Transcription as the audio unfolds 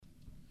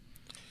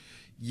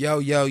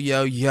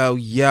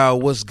Yo,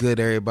 what's good,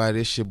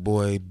 everybody? It's your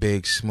boy,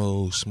 Big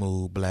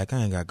Smooth Black. I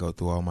ain't got to go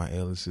through all my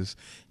aliases.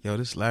 Yo,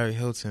 this is Larry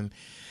Hilton,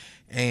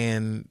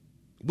 and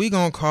we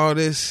going to call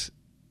this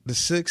the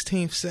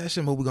 16th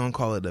session, but we're going to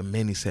call it a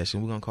mini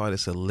session. We're going to call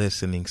this a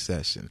listening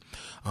session.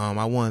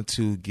 I want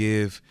to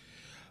give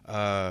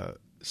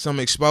some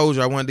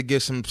exposure. I wanted to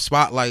give some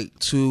spotlight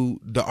to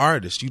the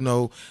artist. You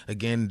know,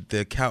 again,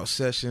 the couch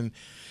session,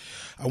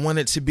 I want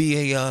it to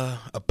be a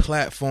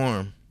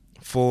platform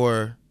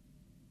for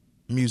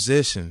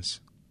musicians,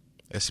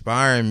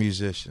 aspiring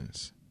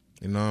musicians.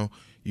 You know,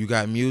 you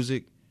got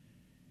music,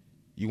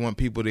 you want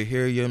people to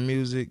hear your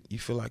music, you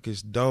feel like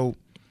it's dope,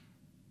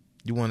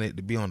 you want it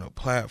to be on a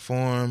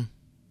platform.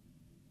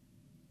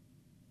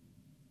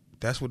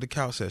 That's what the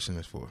couch session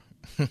is for.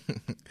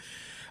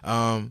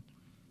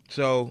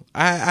 So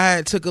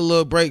I took a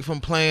little break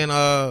from playing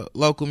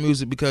local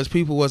music because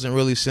people wasn't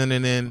really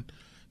sending in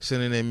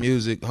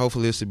music.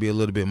 Hopefully this will be a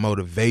little bit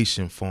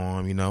motivation for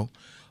them, you know.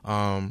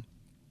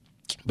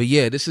 But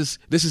yeah, this is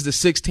the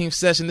 16th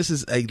session. This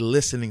is a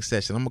listening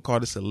session. I'm gonna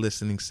call this a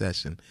listening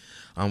session.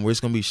 Where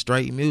it's gonna be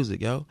straight music,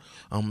 yo.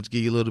 I'm gonna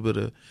give you a little bit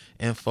of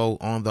info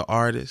on the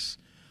artist.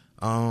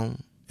 And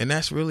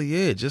that's really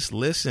it. Just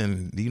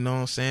listen, you know what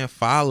I'm saying?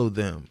 Follow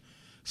them,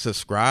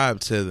 subscribe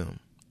to them,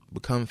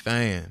 become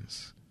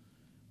fans,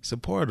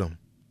 support them,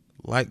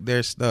 like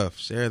their stuff,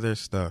 share their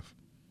stuff.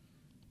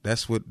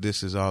 That's what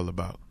this is all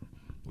about.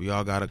 We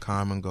all got a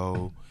common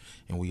goal,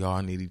 and we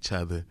all need each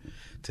other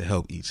to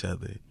help each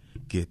other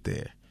get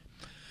there.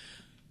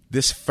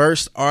 This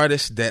first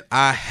artist that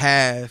I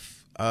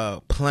have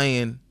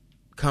playing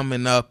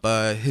coming up,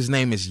 his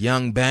name is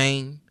Young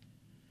Bane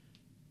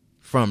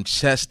from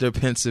Chester,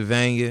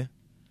 Pennsylvania.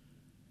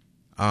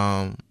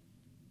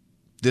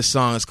 This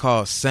song is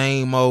called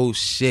Same Old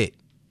Shit.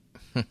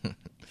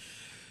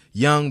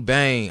 Young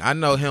Bane, I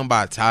know him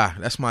by Ty.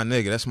 That's my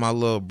nigga. That's my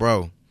little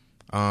bro.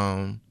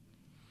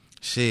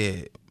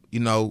 Shit, you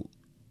know,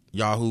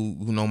 y'all who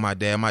know my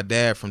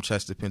dad from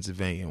Chester,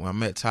 Pennsylvania. When I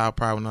met Ty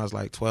probably when I was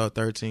like 12,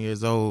 13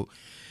 years old,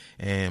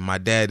 and my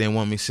dad didn't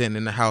want me sitting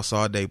in the house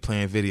all day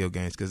playing video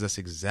games because that's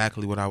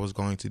exactly what I was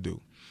going to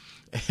do.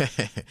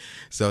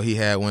 So he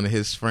had one of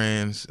his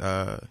friends,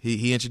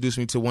 he introduced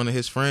me to one of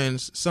his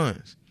friends'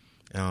 sons.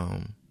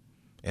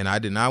 And I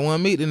did not want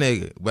to meet the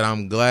nigga, but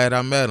I'm glad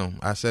I met him.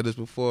 I said this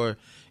before,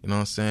 you know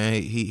what I'm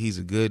saying? He's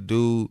a good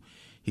dude.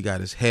 He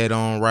got his head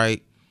on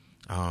right.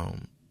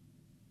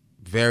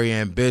 Very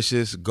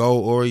ambitious,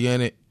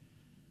 goal-oriented.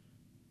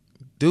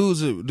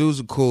 Dude's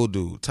a cool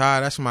dude.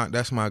 Ty, that's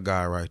my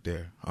guy right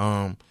there.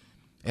 And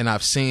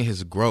I've seen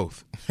his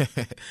growth.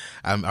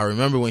 I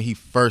remember when he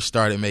first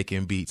started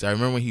making beats. I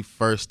remember when he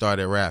first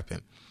started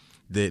rapping.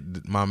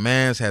 My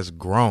man's has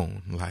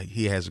grown. Like,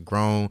 he has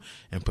grown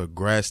and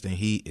progressed, and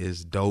he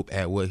is dope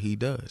at what he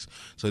does.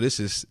 So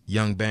this is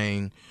Young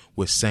Bane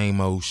with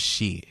Same Old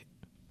Shit.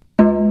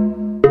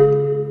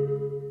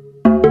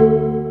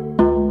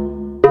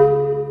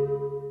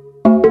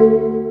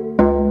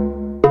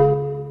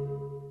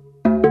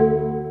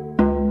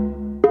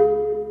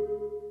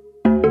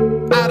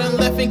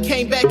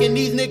 Came back and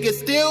these niggas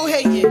still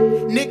hating.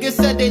 Niggas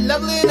said they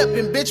leveling up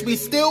and bitch we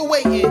still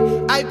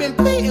waiting. I been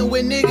pleading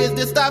with niggas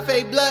to stop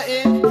fake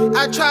blunting.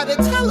 I try to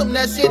tell them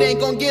that shit ain't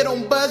gon' get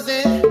them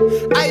buzzing.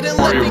 I done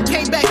left and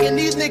came back and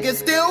these niggas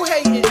still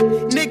hating.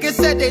 Niggas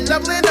said they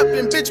leveling up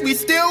and bitch we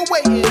still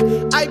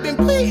waiting. I been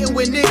pleading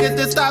with niggas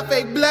to stop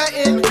fake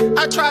blunting.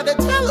 I try to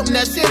tell them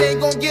that shit ain't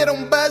gon' get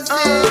them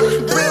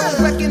buzzing.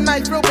 Real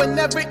recognize real but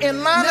never in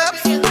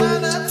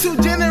lineups. Too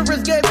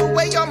generous gave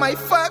away all my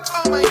fucks.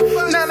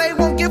 Now they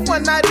won't give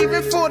one, not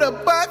even for the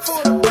bucks.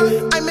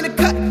 I'm in the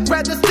cut,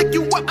 rather stick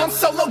you up. I'm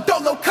solo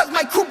dolo, cause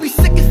my crew be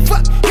sick as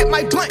fuck. Hit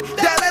my blunt,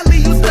 that'll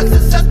leave you stuck.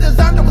 Success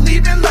I don't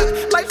believe in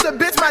luck. Life's a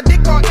bitch, my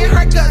dick all in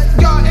her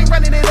guts. Y'all ain't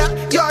running it up,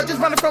 y'all just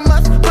running from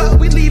us. But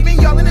we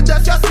leaving y'all in the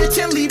dust, y'all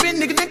snitching, leaving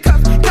niggas in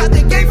cuffs. Got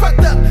the game fucked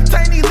up,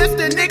 tiny list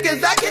of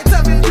niggas I can't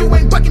tough it. You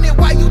ain't bucking it,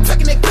 why you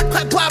tucking it? Clap,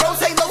 clap,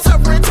 blottos, ain't no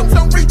suffering. Tombs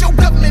don't read your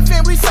government,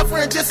 family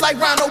suffering. Just like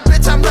Rondo,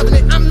 bitch, I'm loving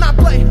it. I'm not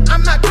playing,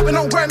 I'm not tripping,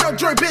 don't wear no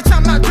jury, bitch,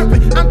 I'm not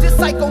dripping. I'm just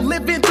psycho,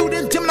 living through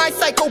this Gemini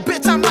psycho,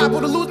 bitch, I'm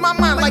liable to lose my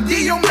mind like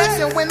Dio Max.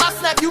 And when I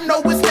snap, you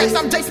know what's next.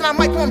 I'm Jason, I'm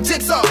Mike, I'm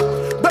Jigsaw,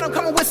 but I'm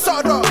coming with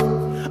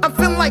Sawdog. I'm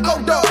feeling like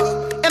old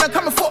dog, and I'm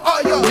coming for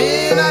all y'all.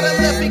 Man, I done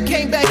left and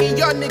came back and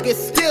y'all niggas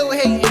still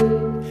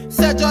hating.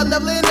 Said y'all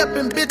leveling up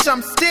and bitch,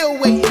 I'm still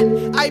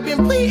waiting. I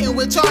been pleading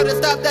with y'all to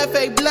stop that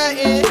fake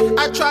blunting.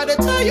 I try to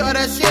tell y'all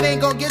that shit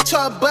ain't gon' get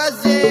y'all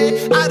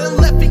buzzing. I done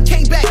left and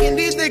came back and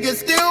these niggas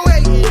still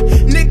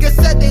waiting. Niggas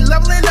said they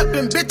leveling up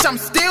and bitch, I'm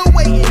still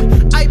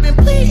waiting. I been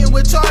pleading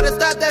with y'all to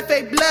stop that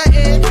fake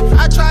blunting.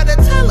 I try to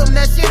tell them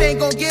that shit ain't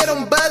gon' get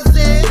them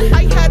buzzing.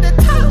 I had to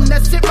tell them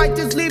that shit might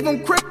just leave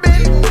them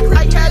crippin'.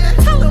 I had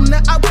to tell them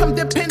the outcome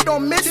depend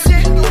on mission.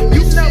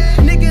 You know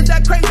niggas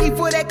that crazy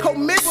for that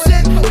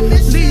commission.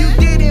 Leave you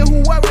did it,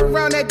 whoever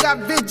around that got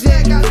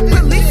vision.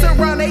 Police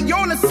around, they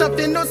on to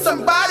something or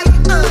somebody.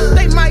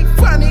 They might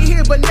find it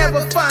here, but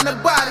never find a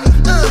body.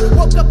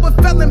 Woke up a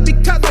felon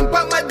because I'm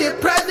about my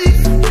dead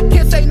presence.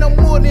 Can't say no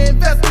more than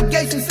invest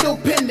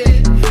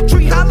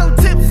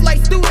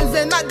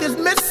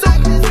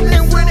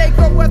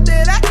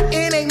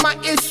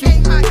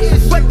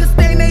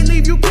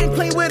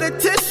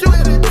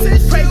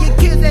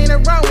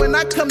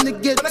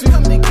get to.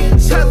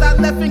 Cause I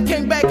left and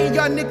came back and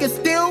y'all niggas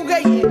still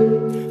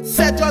hating.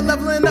 Said y'all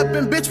leveling up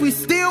and bitch, we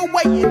still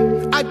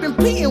waiting. I've been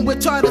pleading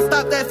with y'all to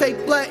stop that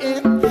fake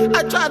blunting.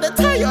 I tried to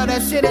tell y'all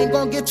that shit ain't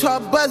gonna get y'all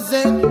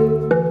buzzing.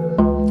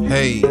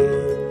 Hey,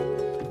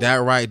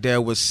 that right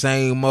there was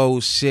Same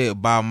Old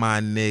Shit by my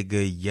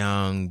nigga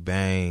Young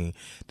Bane.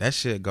 That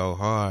shit go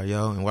hard,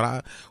 yo. And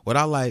what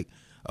I like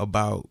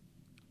about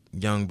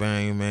Young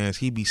Bane, man, is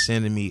he be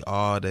sending me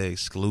all the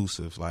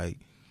exclusives, like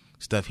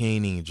stuff he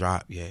ain't even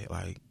dropped yet.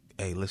 Like,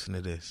 hey, listen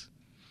to this.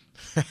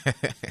 And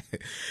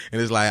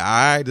it's like, all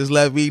right, just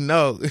let me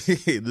know.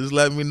 Just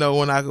let me know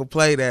when I can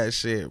play that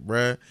shit,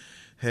 bruh.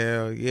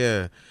 Hell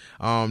yeah.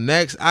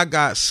 Next, I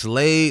got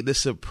Slade the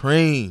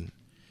Supreme.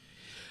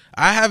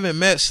 I haven't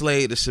met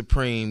Slade the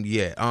Supreme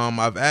yet.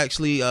 I've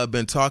actually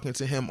been talking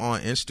to him on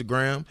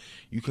Instagram.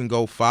 You can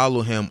go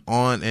follow him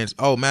on, and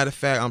matter of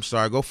fact, I'm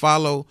sorry, go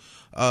follow.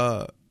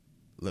 I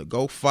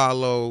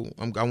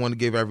want to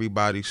give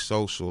everybody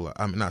social.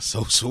 I mean, not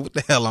social. What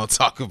the hell I'm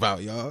talking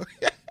about, y'all?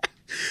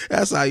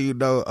 That's how you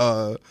know.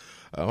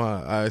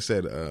 I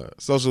said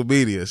social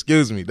media.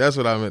 Excuse me. That's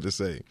what I meant to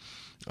say.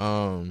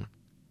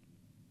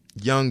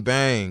 Young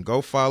Bane.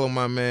 Go follow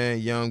my man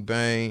Young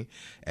Bane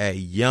at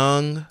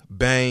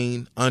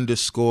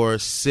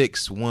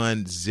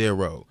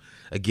YoungBane_610.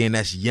 Again,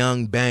 that's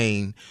Young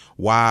Bane,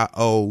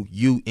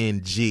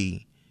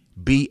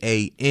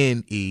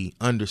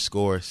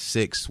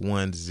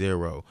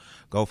 YOUNGBANE_610.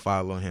 Go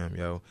follow him,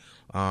 yo.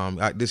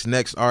 This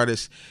next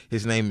artist,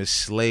 his name is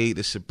Slade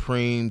the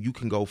Supreme. You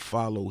can go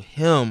follow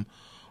him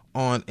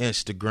on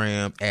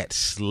Instagram at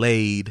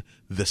Slade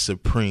the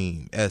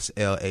Supreme,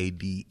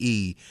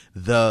 SLADE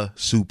the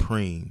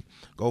Supreme.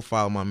 Go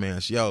follow my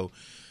man. Yo,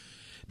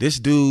 this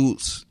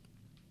dude's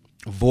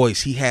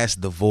voice, he has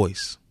the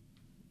voice.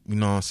 You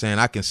know what I'm saying?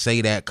 I can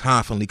say that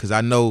confidently because I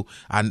know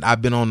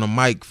I've been on the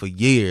mic for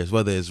years,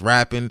 whether it's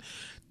rapping,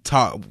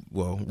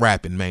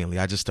 rapping mainly.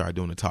 I just started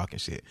doing the talking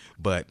shit,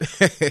 but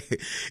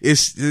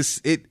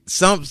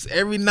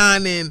every now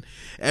and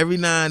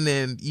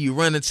then you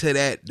run into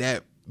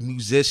that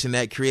musician,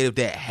 that creative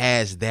that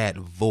has that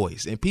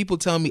voice, and people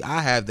tell me I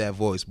have that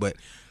voice, but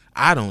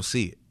I don't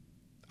see it.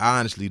 I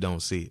honestly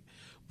don't see it.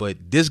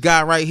 But this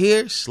guy right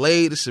here,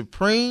 Slade the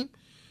Supreme,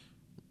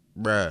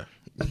 bruh,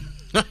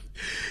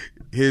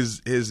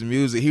 his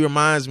music, he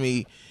reminds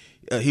me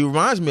of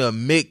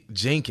Mick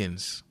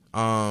Jenkins.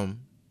 I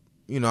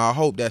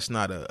hope that's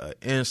not a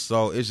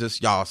insult. It's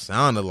just y'all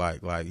sound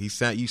alike. Like you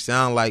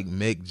sound like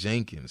Mick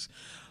Jenkins.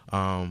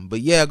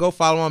 But yeah, go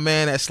follow my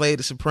man at Slade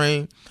the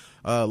Supreme.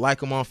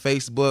 Like him on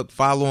Facebook,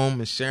 follow him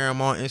and share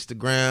him on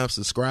Instagram,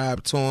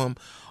 subscribe to him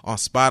on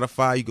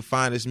Spotify. You can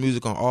find his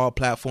music on all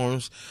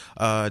platforms.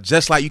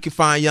 Just like you can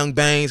find Young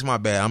Bane's. My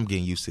bad, I'm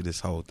getting used to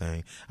this whole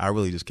thing. I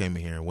really just came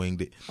in here and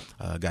winged it.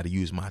 Got to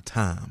use my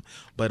time.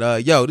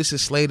 But yo, this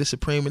is Slade the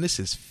Supreme, and this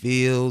is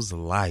Feels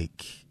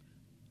Like.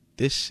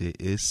 This shit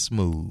is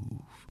smooth.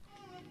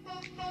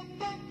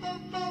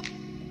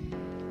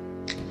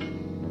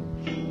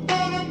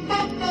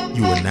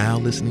 You are now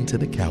listening to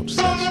The Couch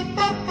Session.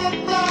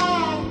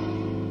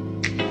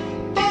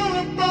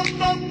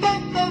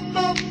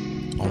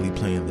 Only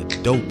playing the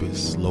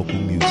dopest local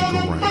music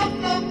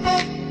around.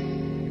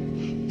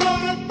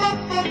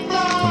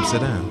 Come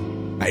sit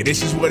down. Hey,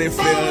 this is what it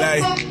feel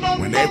like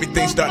when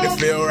everything start to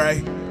feel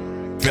right.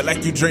 Feel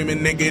like you dreaming,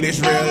 nigga, this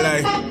real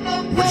life.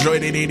 What a joy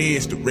that it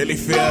is to really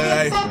feel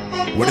like.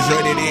 What a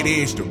joy that it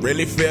is to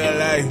really feel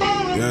like.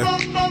 Yeah,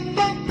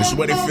 this is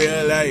what it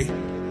feel like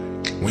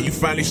when you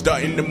finally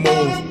starting to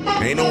move.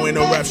 Ain't no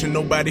interruption,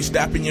 nobody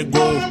stopping your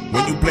groove.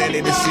 When you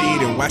planted the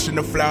seed and watching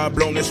the flower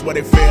bloom, this what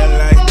it feel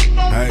like.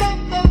 Hey,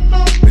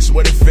 this is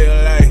what it feel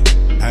like.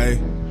 Hey,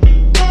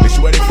 this is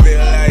what it feel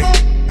like.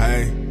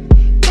 Hey,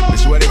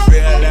 this is what it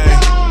feel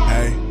like.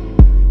 Hey,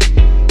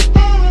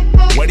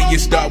 where do you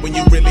start when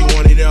you really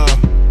want it all?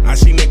 I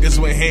see niggas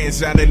with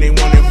hands out and they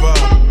want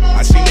involved.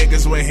 I see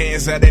niggas with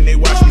hands out and they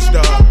watch me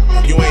starve.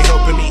 You ain't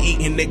helping me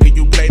eating, nigga,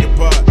 you play the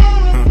part.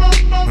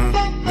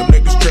 Them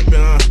niggas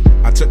tripping,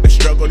 I took the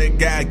struggle that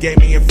God gave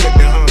me and flipped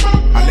it,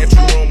 I left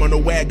you room on the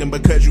wagon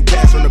because you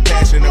passed on the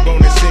passion. They're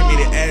gonna send me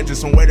the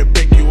address on where to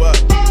pick you up.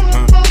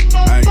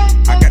 Hey,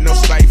 I got no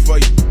spite for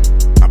you.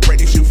 I pray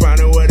that you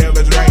find out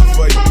whatever's right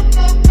for you.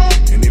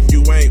 And if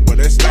you ain't, well,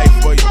 that's life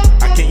for you.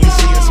 How can you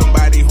see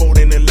somebody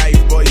holding the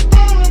life for you?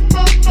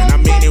 And I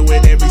mean it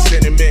with every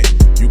sentiment.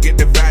 You get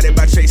divided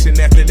by chasing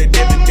after the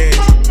dividends.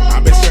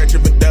 I've been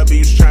searching for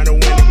W's, trying to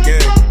win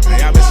again.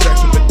 Hey, I've been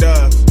searching for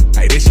doves.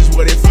 Hey, this is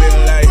what it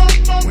feel like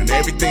when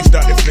everything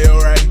start to feel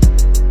right.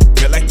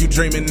 Feel like you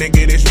dreaming,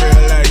 nigga, this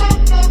real life.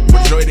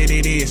 What a joy that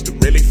it is to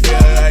really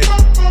feel like.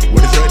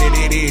 What a joy that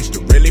it is to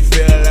really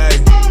feel like.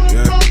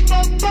 Yeah,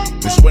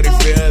 this is what it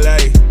feel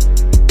like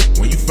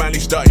when you finally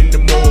starting to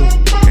move.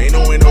 Ain't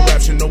no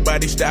interruption,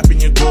 nobody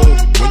stopping your groove.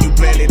 When you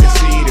planted the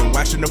seed and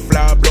watching the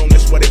flower bloom,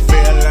 this is what it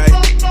feel like.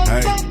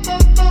 Hey,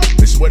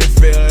 this is what it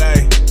feel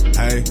like.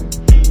 Hey,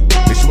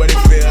 this is what it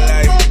feel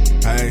like.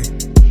 Hey,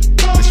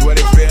 this is what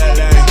it feel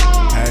like.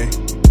 Hey,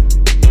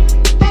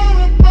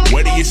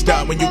 where do you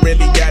start when you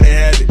really gotta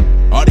have it?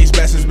 All these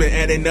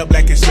adding up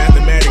like it's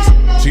mathematics.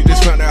 She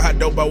just found out how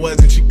dope I was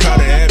and she caught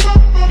a habit.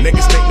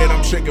 Niggas think that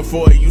I'm tricking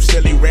for it, you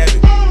silly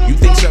rabbit. You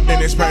think something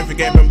is perfect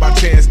happened by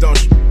chance,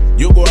 don't you?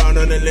 You go out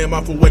on a limb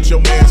off of what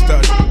your man's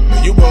touch.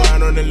 Now you go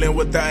out on a limb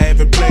without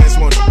having plans,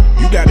 won't you?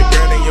 You got a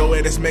girl in your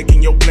head that's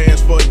making your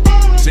plans for you.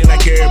 Seem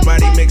like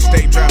everybody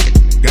mixtape dropping.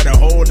 Got a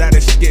whole lot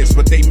of skits,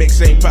 but they mix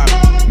ain't poppin'.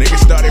 Niggas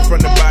started from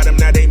the bottom,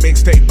 now they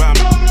mixtape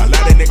bombing. A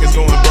lot of niggas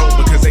going broke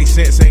because they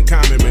sense ain't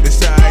common, but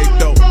it's alright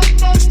though.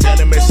 Just tell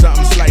them it's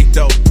something slight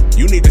though.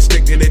 You need to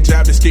stick to the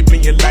job that's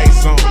keeping your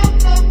lights on.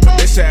 But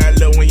this how I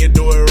look when you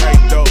do it right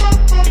though.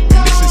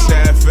 And this is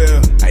how I feel.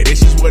 Hey,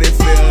 this is what it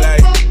feel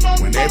like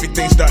when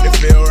everything start to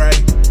feel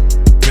right.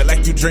 Feel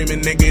like you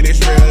dreaming, nigga,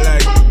 this real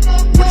life.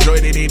 What a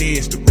joy that it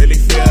is to really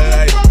feel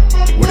like.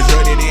 What a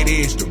joy that it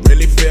is to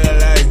really feel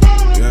like.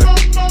 Yeah.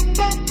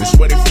 This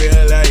what it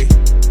feel like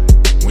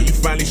when you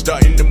finally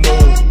starting to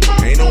move.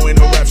 Ain't no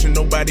interruption,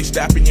 nobody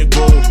stopping your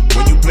groove.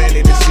 When you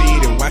planted the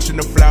seed and watching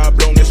the flower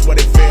bloom, this what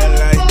it feel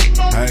like.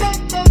 Hey,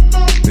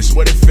 this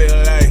what it feel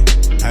like.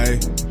 Hey,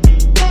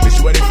 this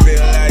what it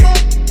feel like.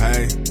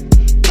 Hey,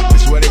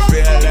 this what it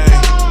feel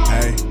like.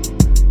 Hey,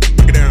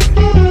 break it down.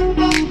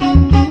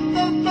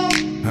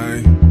 Hey,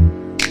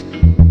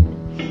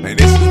 hey,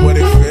 this is what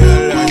it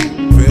feel like.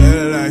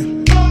 Feel like.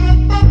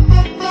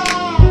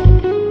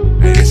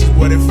 Hey, this is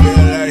what it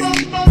feel like.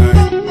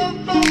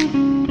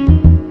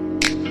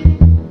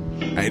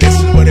 Hey, this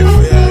is what it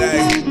feel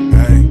like.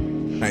 Hey,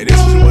 hey, this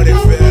is what it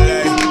feel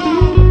like.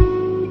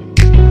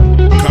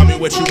 Call me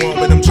what you want,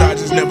 but them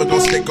charges never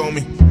gon' stick on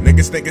me.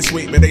 Niggas think it's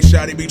sweet, but they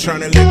shawty be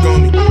tryna lick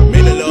on me.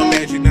 Made a little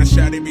magic, now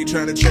shawty be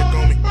tryna check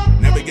on me.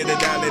 Never get a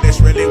dollar, that's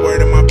really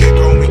word of my big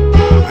homie.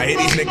 I hear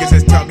these niggas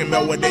that's talking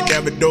about what they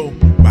never do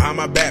behind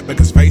my back,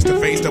 because face to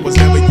face that was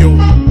never you.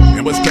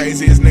 And what's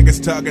crazy is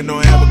niggas talking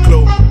don't have a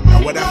clue.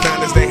 And what I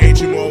found is they hate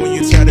you more when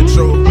you tell the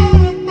truth.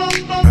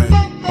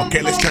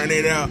 Okay, let's turn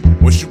it out.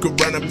 Wish you could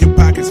run up your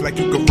pockets like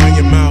you could run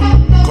your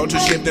mouth. Culture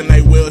shifting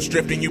like wheels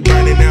drifting, you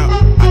burning out.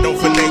 I don't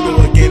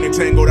finagle again,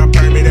 entangled, I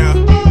permit out.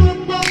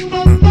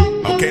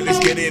 Okay, let's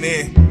get it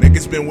in.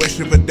 Niggas been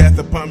wishing for death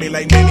upon me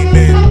like many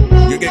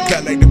men. You get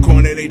cut like the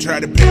corner they try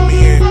to pin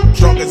me in.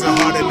 Strong as a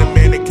heart of the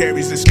man that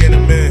carries the skin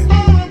of men.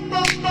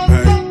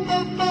 Hey,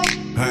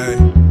 hey,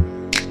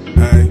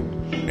 hey.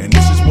 And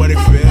this is what it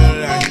feel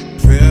like.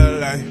 Feel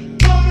like.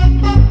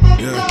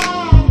 Yeah.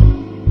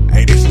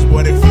 Hey, this is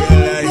what it feel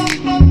like.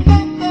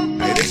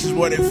 Hey, this is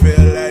what it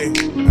feel like.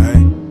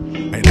 Hey,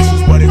 hey, this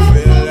is what it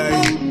feel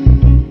like.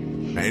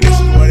 Hey, this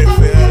is what it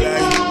feel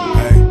like.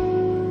 Hey,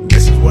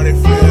 this is what it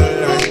feel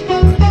like.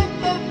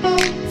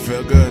 It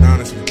feel good,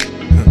 honestly.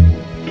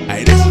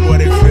 Hey, this is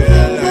what it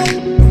feel like.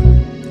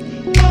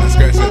 My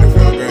skirt said it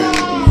feel great.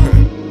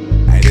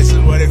 Hey, this is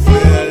what it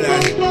feel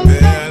like.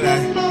 Feel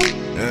like.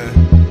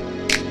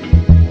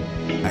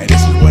 Hey,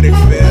 this is what it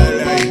feel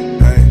like.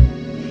 Hey,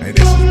 hey,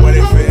 this is what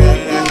it feel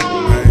like.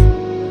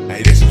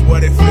 Hey, this is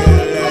what it feel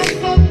like.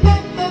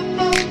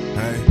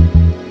 Hey,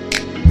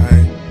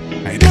 hey,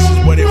 hey, this is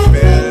what it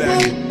feel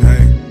like.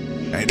 Hey,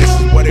 hey, this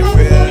is what it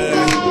feel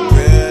like.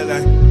 Feel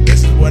like. This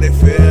is what it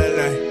feel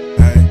like.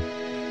 Hey,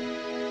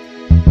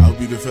 I hope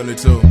you can feel it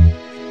too.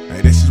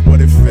 Hey, this is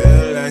what it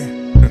feel like.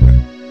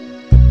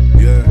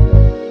 Yeah,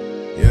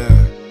 yeah.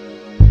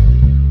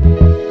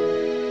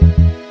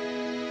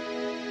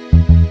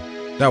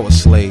 That was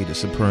Slade the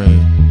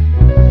Supreme.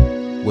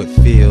 What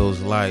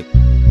feels like.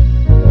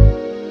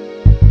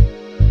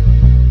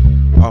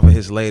 Off of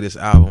his latest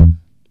album,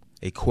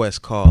 A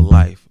Quest Called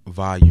Life,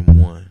 Volume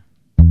 1.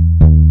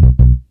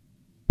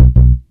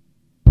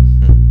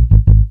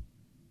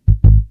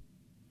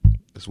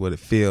 That's what it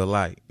feel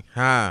like.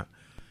 Ha.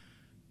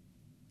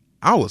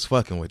 I was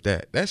fucking with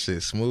that. That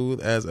shit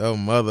smooth as a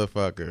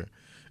motherfucker.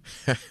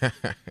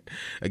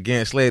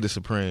 Again, Slade the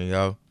Supreme,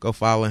 yo. Go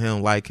follow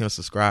him, like him,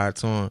 subscribe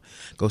to him.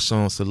 Go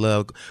show him some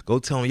love. Go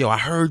tell him, yo, I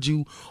heard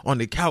you on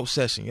the couch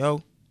session,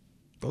 yo.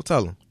 Go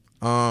tell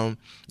him.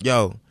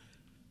 Yo,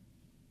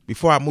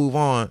 before I move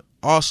on,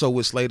 also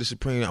with Slade the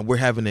Supreme, we're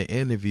having an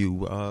interview.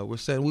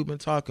 We've been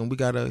talking.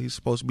 He's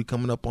supposed to be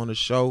coming up on the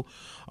show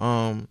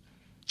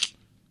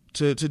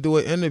to do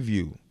an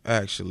interview,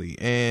 actually.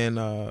 And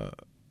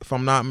if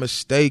I'm not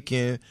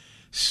mistaken,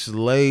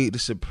 Slade the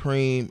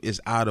Supreme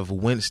is out of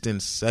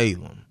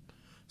Winston-Salem.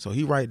 So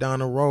he right down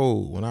the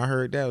road. When I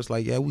heard that, I was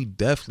like, yeah, we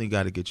definitely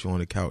got to get you on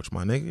the couch,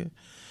 my nigga.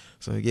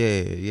 So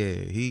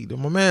yeah.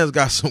 My man's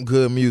got some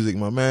good music.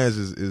 My man's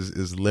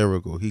is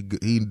lyrical. He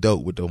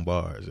dope with them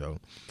bars, yo.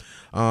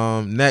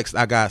 Next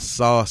I got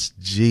Sauce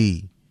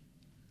G.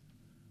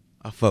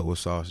 I fuck with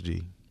Sauce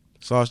G.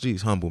 Sauce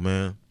G's humble,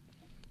 man.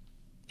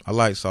 I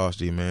like Sauce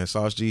G, man.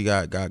 Sauce G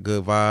got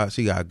good vibes.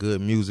 He got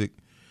good music.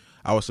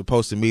 I was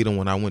supposed to meet him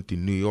when I went to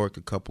New York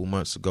a couple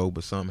months ago,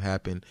 but something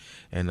happened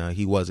and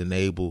he wasn't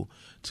able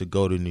to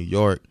go to New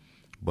York.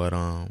 But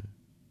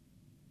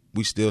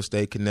we still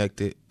stay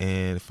connected.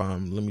 And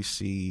let me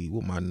see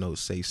what my notes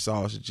say.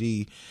 Sauce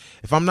G,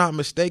 if I'm not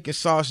mistaken,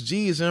 Sauce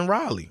G is in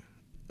Raleigh.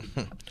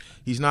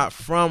 He's not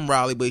from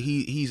Raleigh, but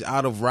he's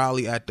out of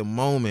Raleigh at the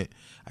moment.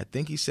 I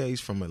think he said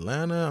he's from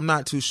Atlanta. I'm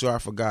not too sure. I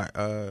forgot.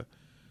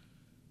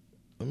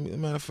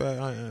 Matter of fact,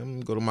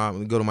 I'm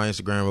gonna go to my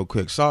Instagram real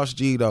quick. Sauce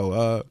G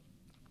though,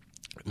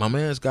 my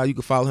man's guy. You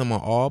can follow him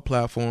on all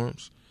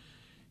platforms.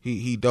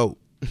 He dope.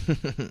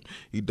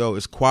 He dope.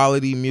 It's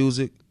quality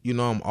music. You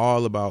know, I'm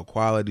all about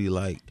quality.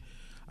 Like,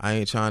 I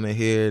ain't trying to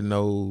hear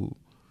no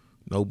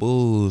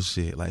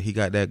bullshit. Like, he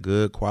got that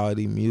good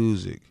quality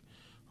music.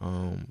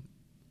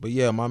 But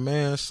yeah, my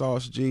man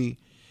Sauce G,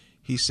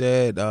 he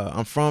said,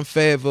 I'm from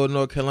Fayetteville,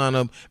 North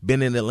Carolina,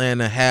 been in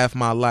Atlanta half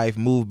my life,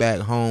 moved back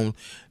home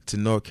to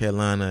North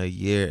Carolina a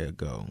year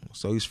ago.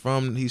 So he's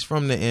from the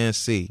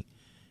NC.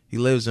 He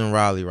lives in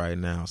Raleigh right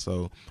now.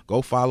 So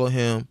go follow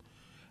him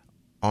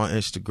on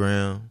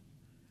Instagram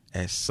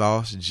at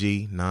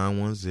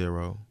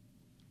SauceG910.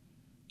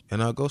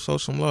 And go show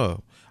some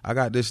love. I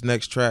got this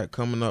next track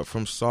coming up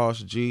from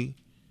Sauce G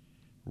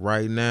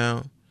right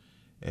now.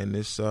 And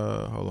this,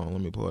 hold on,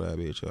 let me pull that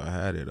bitch up. I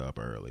had it up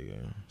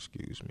earlier.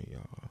 Excuse me,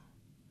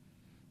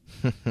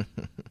 y'all.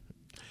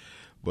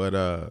 But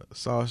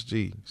Sauce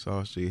G,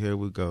 here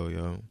we go,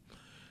 yo.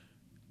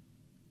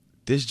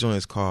 This joint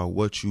is called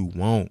What You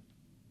Want.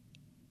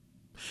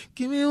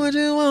 Give me what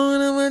you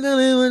want, I'm gonna tell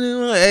you what you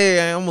want.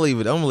 Hey, I'm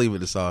gonna leave it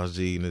to Sauce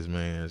G and this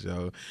man,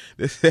 yo.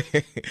 This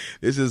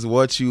is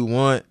What You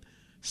Want.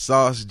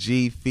 Sauce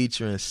G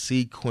featuring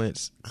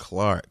Sequence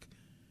Clark.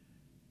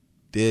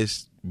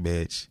 This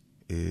bitch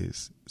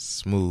is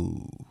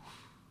smooth.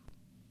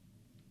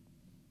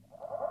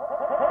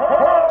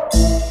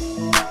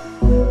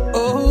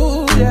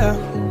 Oh yeah.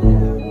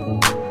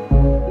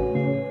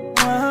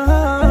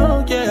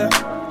 Oh yeah.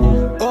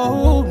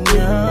 Oh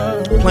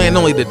yeah. Playing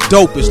only the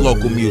dopest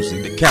local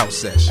music, the Couch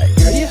Session.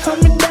 Girl, you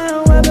hold me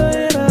down whether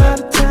in or out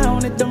of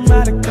town. It don't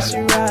matter 'cause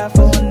you ride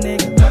for a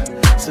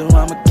nigga. So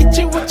I'ma get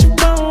you what you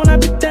want. I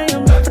be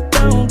damn if I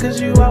don't, 'cause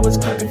you always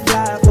keep it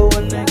fly for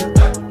a nigga.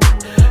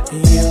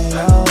 You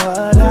know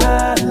what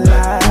I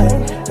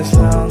like, as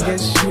long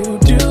as you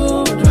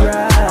do it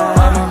right.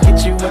 I'ma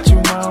get you what you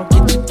want,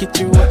 get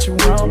you what you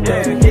want,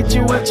 baby. Get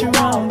you what you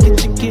want,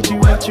 get you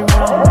what you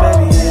want,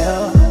 baby.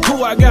 Yeah.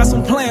 I got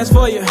some plans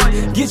for you.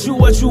 Get you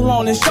what you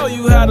want and show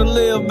you how to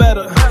live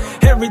better.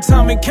 Every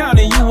time it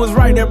counted, you was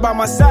right there by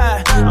my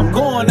side. I'm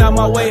going out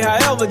my way,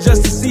 however,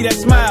 just to see that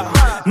smile.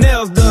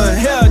 Nails done,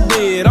 hair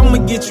did, I'ma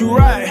get you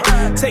right.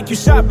 Take you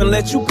shopping,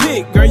 let you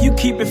pick, girl, you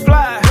keep it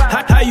fly.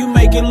 How you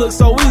make it look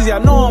so easy, I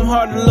know I'm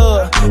hard to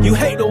love. You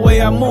hate the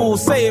way I move,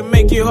 say it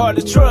make it hard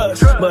to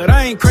trust. But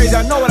I ain't crazy,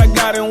 I know what I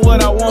got and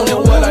what I want and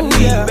what I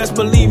need. Best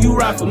believe you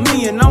ride for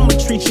me and I'ma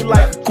treat you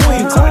like a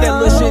queen. Talk that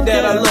little shit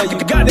that I love, you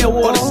got that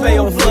water, stay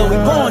on flow. We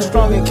going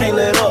strong and can't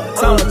let up,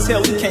 time to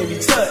tell we can't be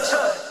touched.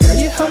 Girl,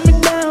 you hold me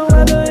down,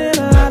 whether in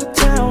or out of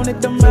town.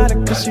 It don't matter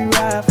 'cause you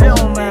ride for a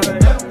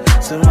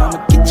nigga. So I'ma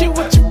get you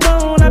what you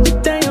want. I be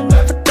damn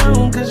if I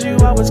don't, 'cause you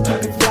always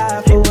keep it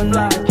fly for a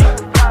nigga.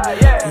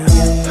 You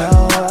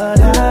know what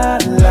I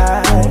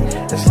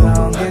like, as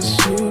long as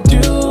you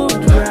do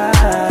it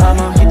right.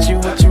 I'ma get you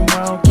what you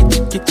want,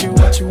 get you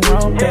what you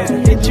want,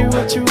 baby. Get you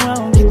what you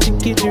want,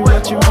 get you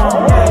what you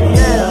want, baby.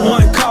 Yeah.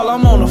 One call,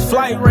 I'm on a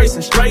flight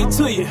racing straight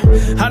to you.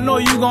 I know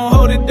you gon'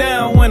 hold it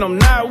down when I'm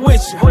not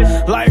with you.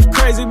 Life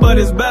crazy, but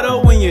it's better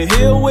when you're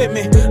here with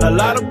me. A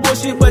lot of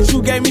bullshit, but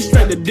you gave me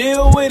strength to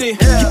deal with it.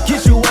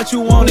 Get you what you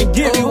want and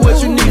give you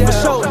what you need for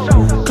sure.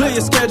 Clear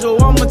your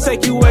schedule, I'ma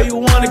take you where you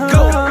wanna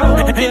go.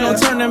 Ain't no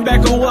turning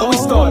back on what we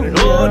started.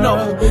 Oh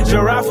no, you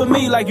ride for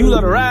me like you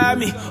love to ride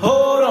me.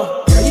 Hold on.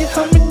 Girl, you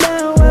hold me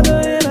down, whether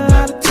in or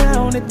out of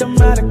town. It don't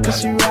matter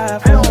 'cause you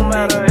ride for a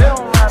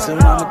nigga. So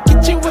I'ma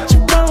get you what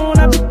you want.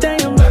 I be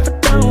damn if I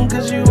don't,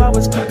 'cause you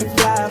always keep it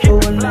fly for a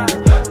nigga.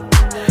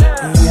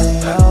 You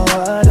know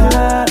what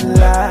I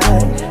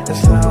like,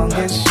 as long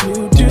as you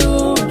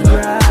do it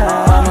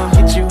right. I'ma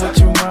get you what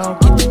you want,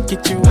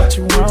 get you what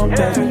you want,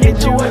 baby.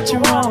 Get you what you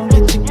want,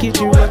 get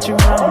you what you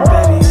want,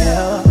 baby. Yeah.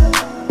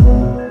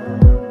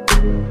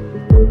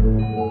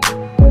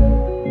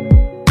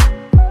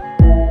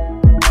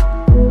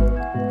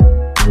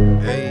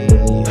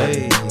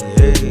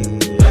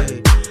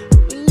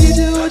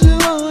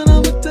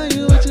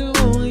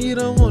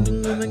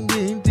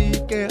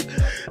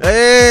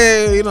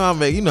 Hey, you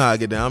know how I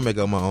get down. I make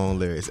up my own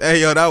lyrics.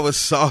 Hey, yo, that was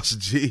Sauce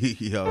G,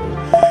 yo.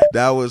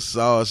 That was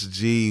Sauce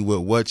G with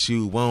What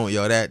You Want,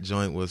 yo. That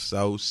joint was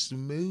so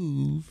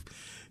smooth.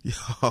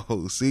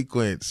 Yo,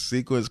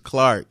 Sequence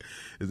Clark.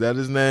 Is that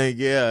his name?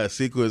 Yeah,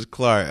 Sequence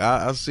Clark.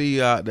 I see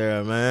you out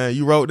there, man.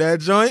 You wrote that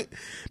joint?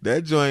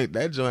 That joint.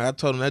 I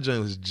told him that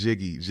joint was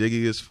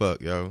jiggy as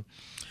fuck, yo.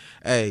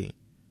 Hey.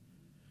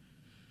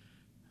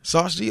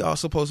 Sauce G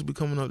also supposed to be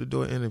coming up to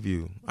do an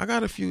interview. I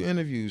got a few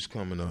interviews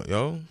coming up,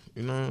 yo.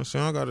 You know what I'm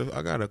saying?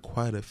 I got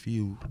quite a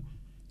few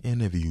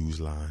interviews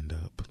lined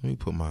up. Let me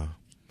put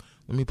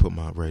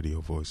my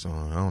radio voice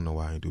on. I don't know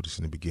why I didn't do this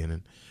in the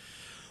beginning.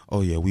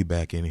 Oh yeah, we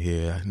back in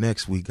here.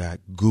 Next we got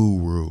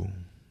Guru,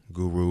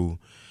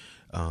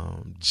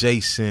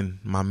 Jason,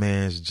 my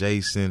man's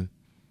Jason.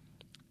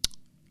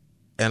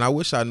 And I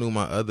wish I knew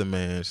my other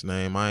man's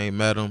name. I ain't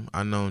met him.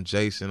 I known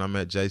Jason. I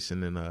met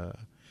Jason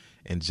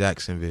in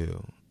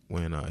Jacksonville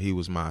when he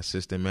was my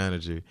assistant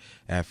manager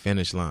at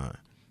Finish Line.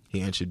 He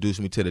introduced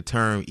me to the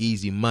term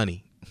easy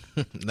money.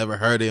 Never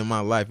heard it in my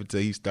life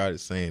until he started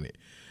saying it.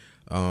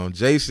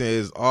 Jason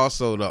is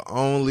also the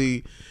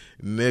only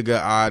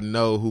nigga I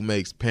know who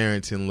makes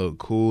parenting look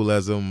cool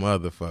as a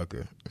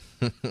motherfucker.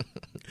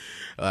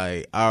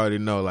 Like, I already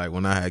know, like,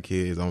 when I had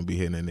kids, I'm gonna be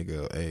hitting that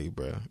nigga, hey,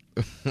 bro,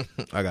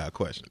 I got a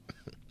question.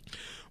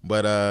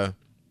 But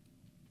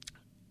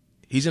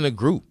he's in a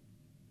group.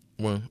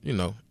 Well, you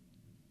know,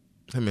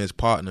 him and his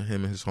partner,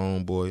 him and his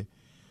homeboy,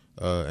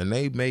 and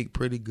they make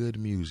pretty good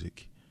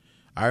music.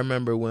 I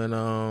remember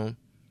when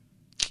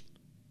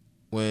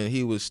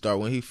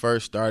he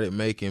first started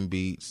making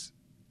beats,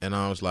 and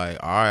I was like,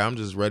 all right, I'm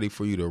just ready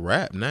for you to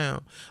rap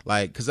now.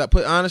 Like, cause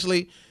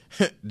honestly,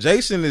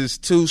 Jason is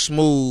too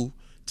smooth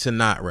to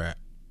not rap.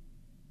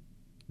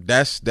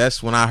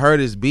 That's when I heard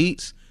his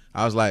beats,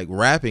 I was like,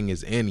 rapping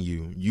is in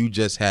you. You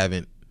just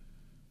haven't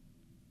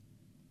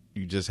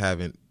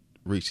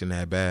reached in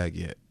that bag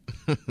yet.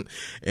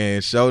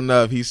 And sure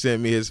enough, he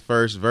sent me his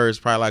first verse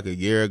probably like a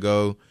year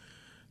ago.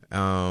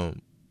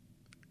 And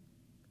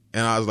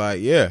I was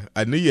like, yeah,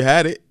 I knew you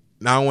had it.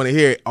 Now I want to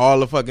hear it all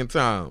the fucking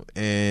time.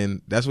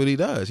 And that's what he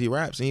does. He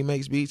raps and he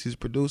makes beats. He's a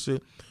producer.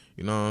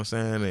 You know what I'm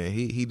saying? And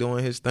he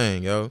doing his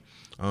thing, yo.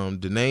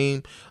 The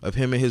name of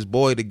him and his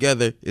boy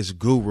together is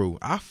Guru.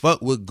 I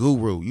fuck with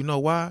Guru. You know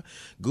why?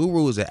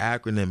 Guru is an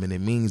acronym and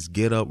it means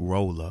get up,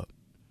 roll up.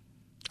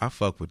 I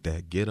fuck with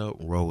that. Get up,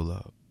 roll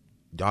up.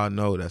 Y'all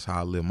know that's how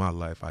I live my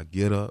life. I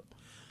get up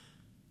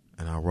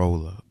and I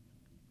roll up.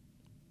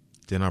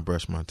 Then I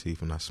brush my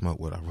teeth and I smoke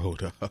what I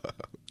rolled up.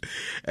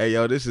 Hey,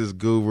 yo, this is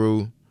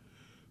Guru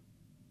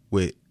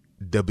with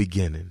The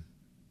Beginning.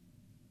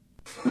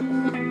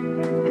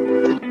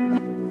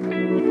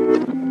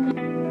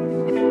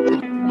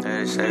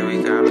 They say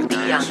we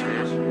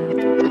competition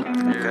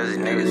because these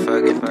niggas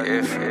fucking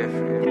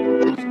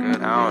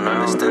different. I don't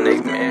understand they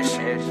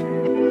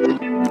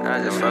mission.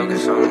 I just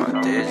focus on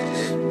my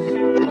digits.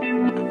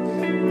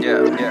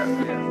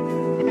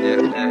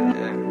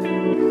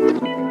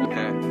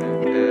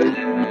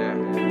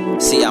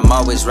 See, I'm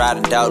always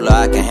riding dolo,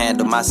 I can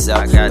handle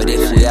myself. But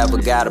if we ever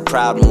got a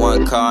problem,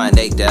 one car and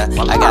they there.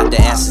 I got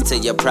the answer to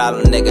your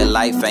problem, nigga,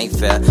 life ain't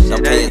fair.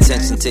 Don't pay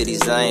attention to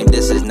these lame,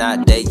 this is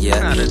not day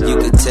yet. You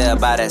can tell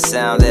by that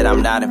sound that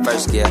I'm not in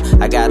first gear.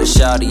 I got a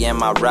shorty in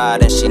my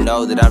ride and she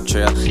know that I'm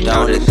trail. The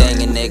only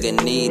thing a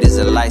nigga need is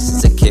a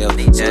license to kill.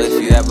 So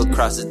if you ever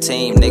cross a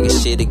team, nigga,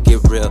 shit'll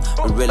get real.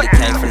 We really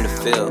came from the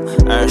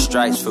field, earned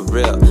stripes for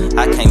real.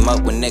 I came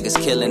up with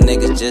niggas killing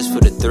niggas just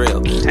for the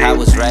thrill. I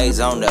was raised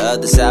on the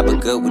other side,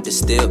 but good with the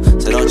steel.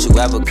 So don't you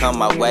ever come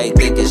my way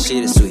thinking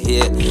shit is sweet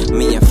here.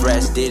 Me and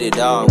Fresh did it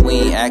all, we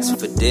ain't asking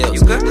for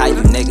deals. How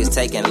you niggas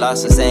taking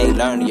losses, ain't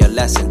learning your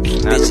lesson.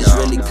 Bitches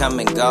really come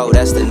and go,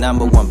 that's the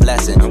number one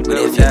blessing. But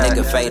if your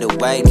nigga fade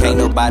away, can't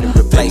nobody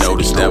replace it. They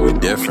notice that we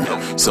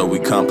different, so we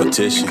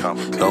competition.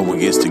 Go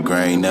against the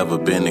grain, never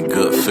been a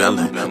good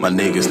feeling. My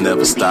niggas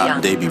never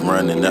stop, they be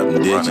running up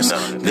them digits.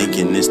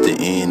 Thinking this the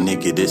end,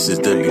 nigga, this is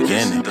the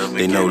beginning.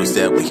 They notice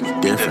that we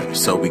different,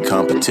 so we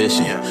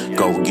competition.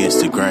 Go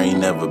against the grain,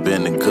 never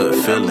been a good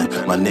feeling.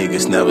 My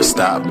niggas never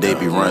stop, they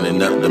be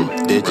running up them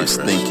digits.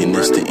 Thinking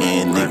this the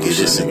end, nigga,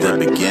 this is the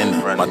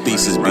beginning. My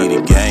thesis be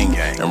the gang,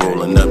 and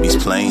rolling up these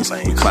planes.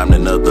 We climbed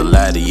another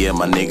ladder, yeah,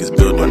 my niggas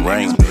building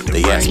range.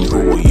 They asked me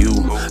who are you,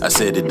 I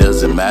said it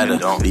doesn't matter.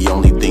 The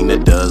only thing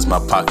that does, my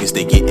pockets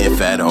they getting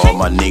fatter. All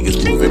my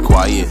niggas moving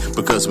quiet,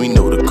 because we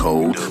know the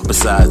code.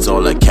 Besides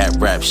all that cat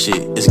rap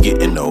shit, it's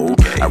getting old.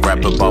 I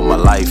rap about my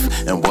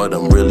life, and what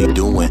I'm really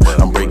doing.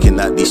 I'm breaking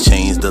out these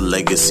chains, the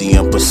legacy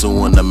I'm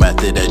pursuing. I'm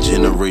after that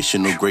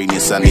generational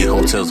greatness. I need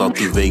hotels all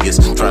through Vegas.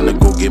 I'm trying to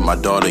go get my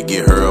daughter,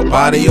 get her a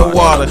body of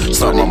water.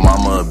 Start my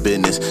mama a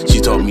business, she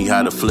taught me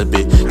how to flip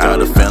it.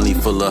 Got a family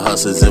full of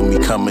hustlers and we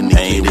coming to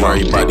get it.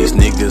 Worried about these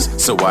niggas,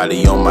 so why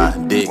they on my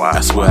dick?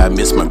 I swear I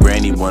miss my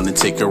granny, wanna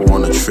take her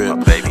on a trip.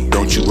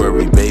 Don't you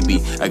worry,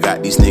 baby, I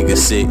got these niggas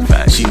sick.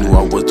 She knew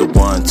I was the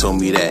one, told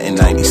me that in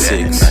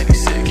 96.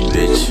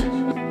 Bitch.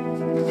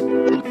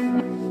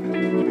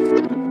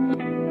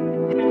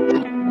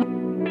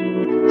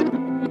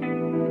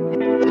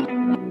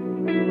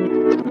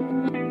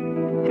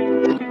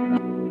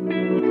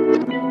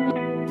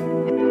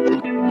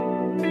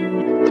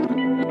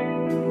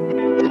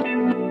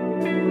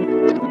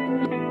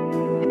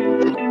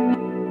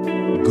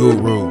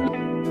 Guru.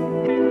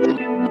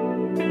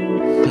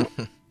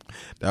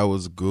 That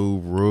was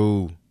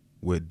Guru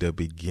with The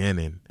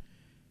Beginning.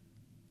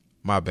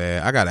 My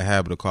bad. I got a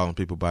habit of calling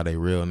people by their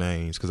real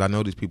names because I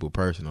know these people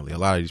personally. A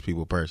lot of these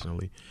people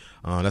personally.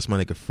 That's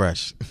my nigga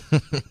Fresh.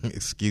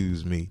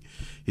 Excuse me.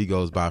 He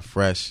goes by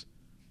Fresh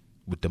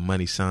with the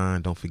money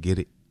sign. Don't forget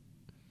it.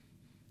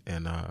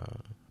 And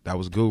that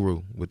was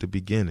Guru with The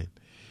Beginning.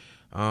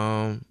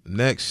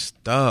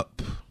 Next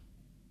up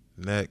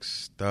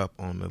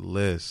on the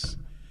list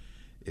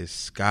is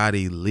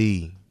Scotty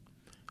Lee.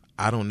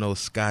 I don't know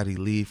Scotty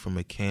Lee from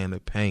a can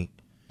of paint,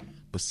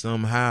 but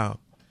somehow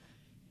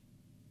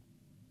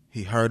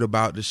he heard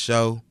about the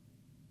show.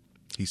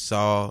 He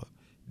saw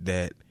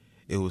that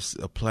it was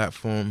a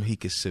platform he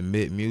could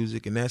submit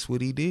music, and that's what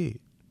he did.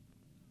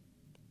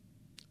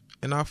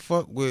 And I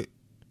fuck with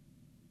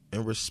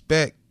and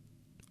respect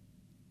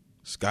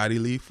Scotty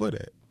Lee for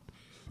that.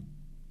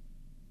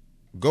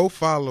 Go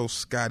follow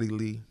Scotty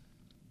Lee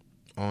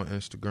on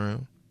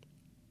Instagram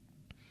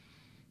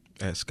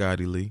at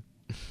Scotty Lee.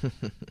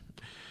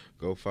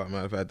 Go follow.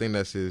 Matter of fact, I think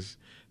that's his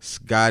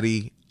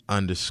Scotty_Lee,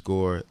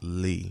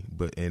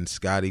 but in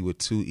Scotty with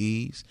 2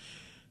 E's,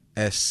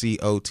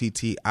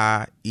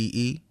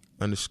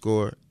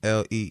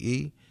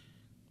 SCOTTIEE_LEE.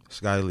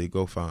 Scotty Lee,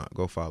 go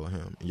follow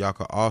him. Y'all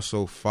can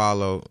also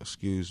follow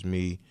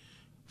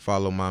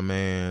my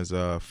man's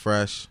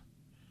Fresh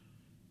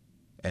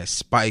at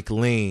Spike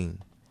Lean.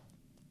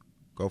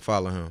 Go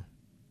follow him.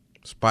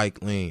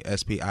 Spike Lean,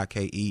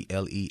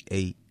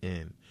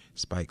 SPIKELEAN.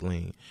 Spike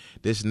Lean.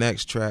 This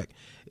next track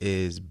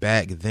is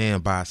Back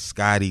Then by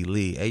Scotty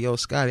Lee. Hey, yo,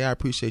 Scotty, I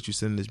appreciate you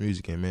sending this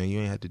music in, man.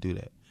 You ain't had to do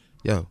that.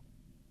 Yo,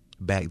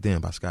 Back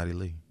Then by Scotty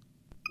Lee.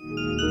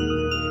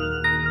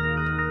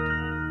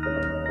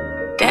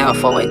 Down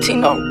for it,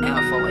 Tino.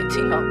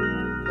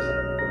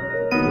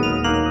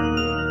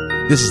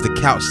 This is the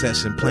couch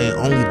session playing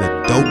only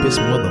the dopest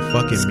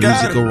motherfucking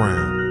music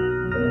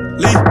around.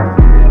 Lee.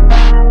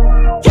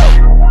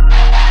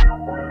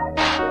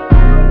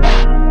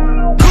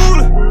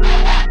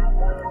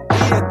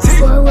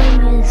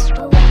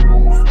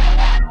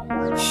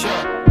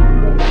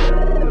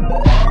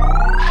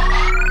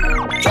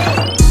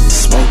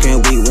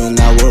 Smoking weed when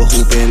I was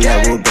hooping,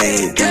 that was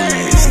bad.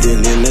 Still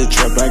in the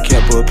trap, I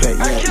kept a pack,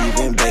 yeah,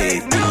 even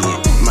bad.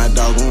 My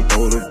dog gon'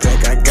 throw the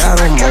pack, I got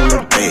him on the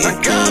bed.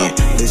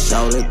 This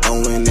shawty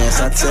throwing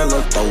ass, I tell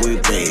her throw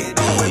it back.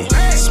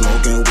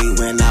 Smoking weed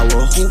when I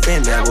was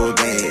hooping, that was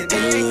bad.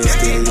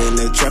 Still in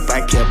the trap,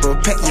 I kept a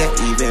pack, yeah,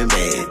 even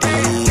bad.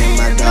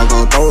 My dog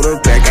gon' throw the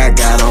pack, I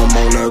got him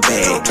on the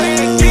bed.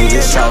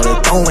 This shawty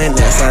throwing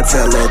ass, I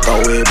tell her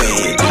throw it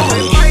back.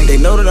 They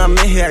know that I'm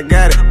in here, I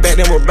got it. Back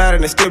then we're about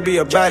it and still be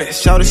about it.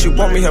 Shout she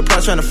want me, her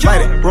probably trying to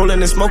fight it.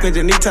 Rolling and smoking,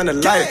 just need time to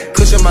light it.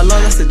 Cushion my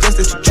lungs, I suggest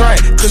that you try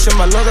it. Cushion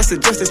my lungs, I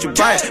suggest that you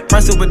buy it.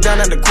 Price it with down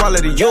at the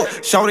quality, yo.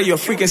 Shawty, you're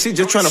freaking, she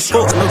just trying to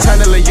fuck. No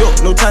time to lay yo,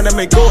 no time to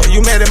make up.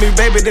 You mad at me,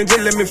 baby, then just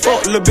let me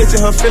fuck. Little bitch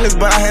in her feelings,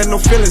 but I had no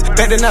feelings.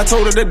 Back then I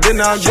told her the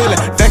dinner I'm dealing.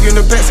 Back in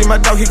the back, see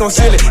my dog, he gon'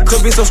 seal it. Could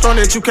be so strong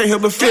that you can't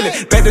help but feel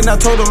it. Back then I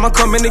told them I'm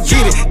coming to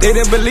get it. They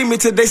didn't believe me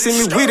till they see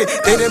me with it.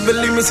 They didn't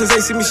believe me since they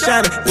see me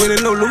shining.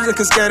 Winning no losing,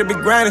 cause scared to be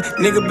grinding.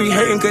 Nigga be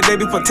hating cause they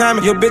be for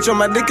timing. Your bitch on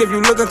my dick, if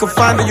you looking, can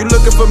find her. You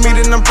looking for me,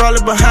 then I'm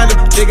probably behind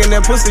her. Digging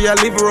that pussy, I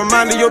leave a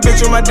reminder. Your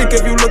bitch on my dick,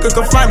 if you looking,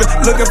 can find her.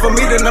 Looking for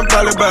me, then I'm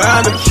probably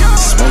behind her.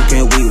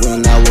 Smoking weed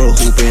when I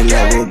was hooping,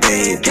 that was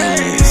bad.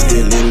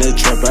 Still in the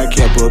trap, I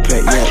kept a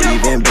pack, yeah,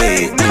 even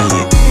bad.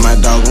 My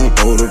dog gon'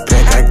 throw the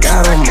pack, I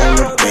got him on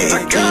the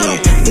bed.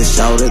 The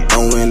shawty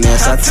throwing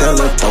ass, I tell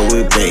her throw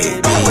it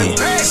back.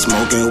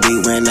 Smoking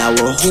weed when I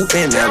was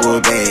hooping, that was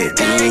bad.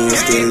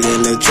 Still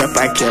in the trap,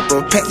 I kept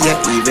a pack, yeah,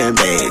 even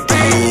bad.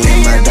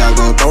 My dog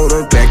gon' throw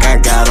the pack, I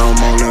got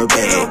him on the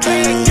bed.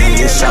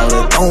 The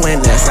shawty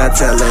throwing ass, I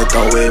tell her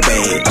throw it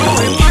back.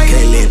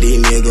 Can't let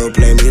these niggas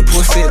play me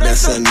pussy,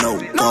 that's a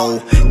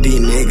no-go.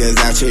 These niggas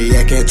out here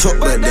yakking took,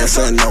 but that's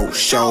a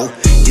no-show.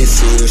 You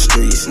see the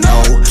streets,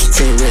 no.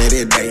 Team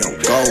ready, they don't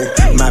go.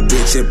 My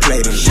bitches play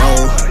the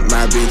role.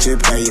 My bitches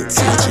pay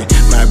attention.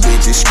 My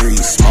bitches street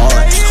smart.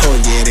 Oh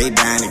yeah, they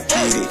down to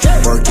get it.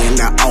 Work in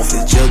the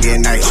office,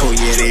 jugging night. Oh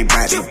yeah, they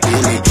bout to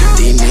get it.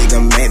 These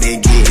niggas mad,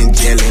 they getting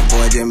jelly.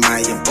 Boy, just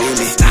mind your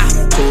business.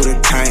 Pull the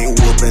tank,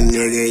 whoop a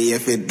nigga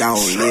if it don't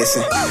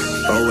listen.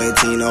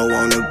 418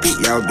 on the beat,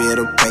 y'all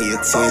better pay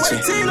attention.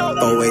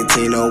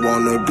 418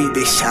 on the beat,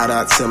 big shout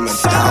out to my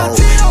dog.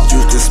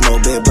 Used to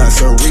smoke that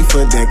bus of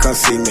reefer, then come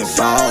see me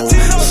fall.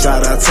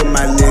 Shout out to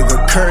my nigga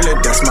Curly,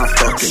 that's my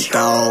fucking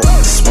dog.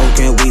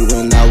 Smoking weed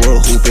when I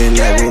was hooping,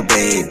 that was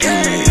bad.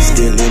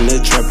 Still in the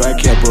trap, I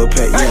kept a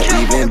pack, yeah,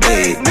 even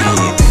bad.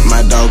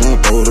 My dog gon'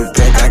 throw the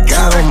pack, I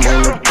got him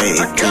on the bed.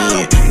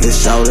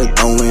 This shawty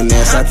throwing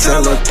ass, I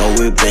tell her throw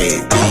it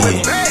back.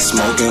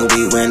 Smoking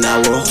weed when I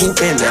was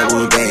hooping, that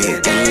was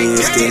bad.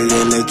 Still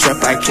in the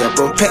trap, I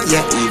kept a pack,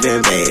 yeah,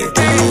 even bad.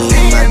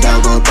 My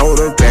dog gon' throw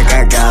the pack,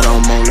 I got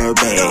him on the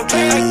bed.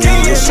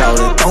 This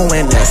shawty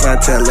throwing ass, I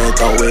tell her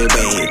throw it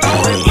back.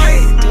 Throw it back.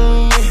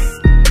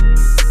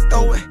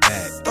 Throw it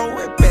back. Throw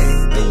it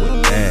back.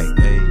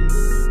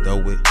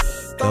 Throw it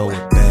back. Throw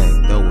it back.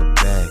 Throw it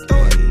back.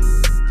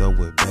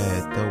 Throw it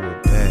back. Throw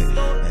it back.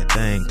 That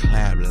thing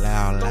clap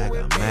loud like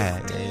a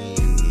Mac.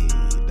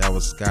 That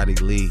was Scotty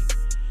Lee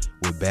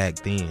with Back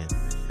Then.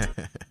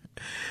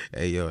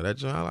 Hey yo, that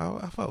joint,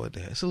 I fuck with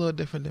that. It's a little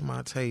different than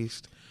my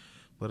taste,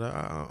 but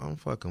I'm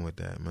fucking with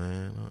that,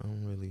 man.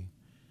 I'm really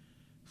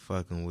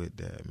fucking with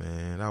that,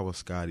 man. That was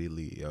Scotty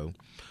Lee, yo.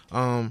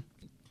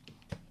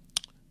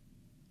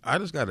 I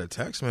just got a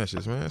text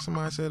message, man.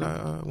 Somebody said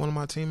one of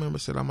my team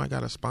members said I might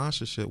got a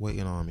sponsorship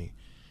waiting on me.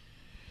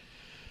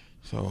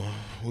 So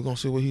we're gonna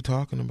see what he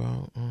talking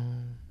about.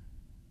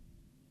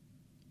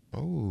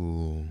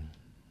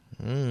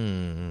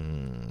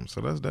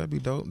 So that'd be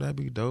dope. That'd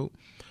be dope.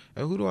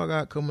 Hey, who do I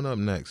got coming up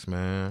next,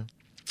 man?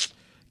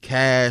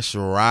 Cash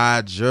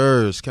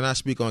Rogers. Can I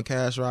speak on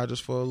Cash Rogers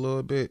for a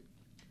little bit?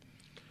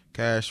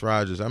 Cash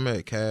Rogers. I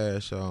met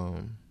Cash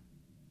in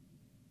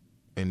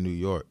New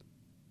York.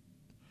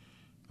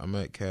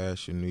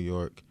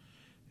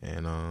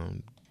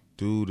 And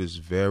dude is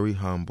very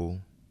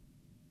humble.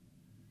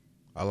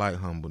 I like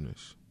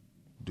humbleness.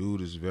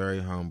 Dude is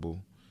very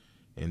humble,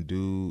 and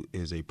dude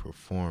is a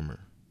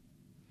performer.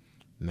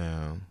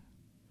 Now,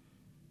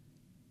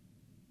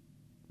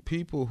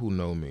 people who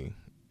know me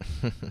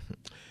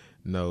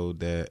know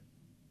that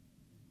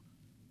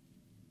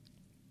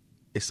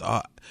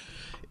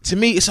to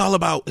me it's all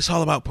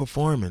about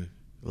performing.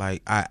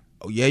 Like,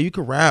 you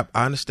can rap.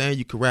 I understand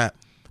you can rap,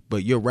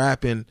 but you're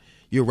rapping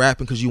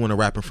because you want to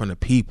rap in front of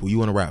people. You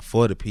want to rap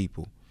for the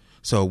people.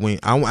 So when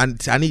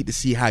I need to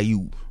see how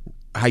you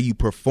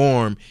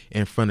perform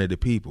in front of the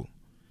people.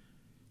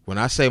 When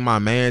I say my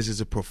man's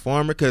is a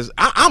performer, because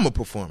I'm a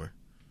performer.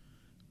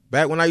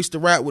 Back when I used to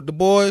rap with the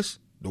boys,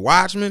 the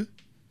Watchmen,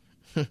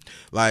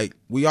 like,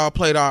 we all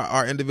played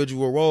our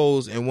individual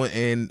roles, and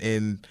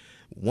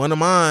one of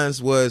mine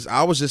was,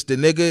 I was just the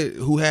nigga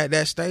who had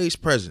that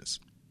stage presence.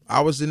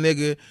 I was the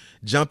nigga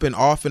jumping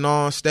off and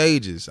on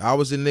stages. I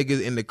was the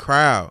nigga in the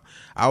crowd.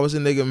 I was the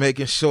nigga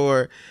making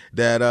sure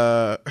that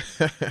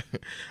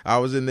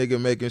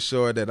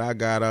I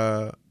got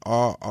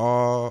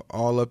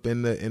all up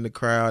in the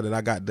crowd, that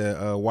I got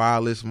the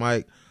wireless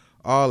mic,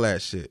 all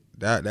that shit.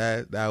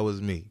 That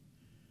was me.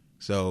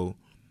 So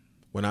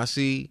when I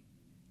see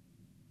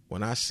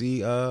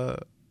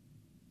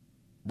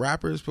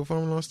rappers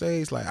performing on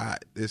stage, like,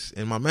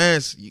 my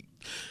man's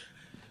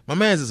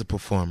is a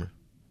performer.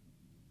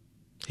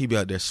 He be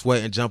out there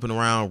sweating, jumping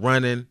around,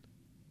 running.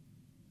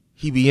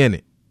 He be in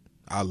it.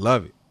 I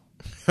love it.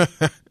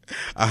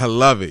 I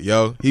love it,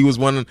 yo. He was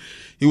one of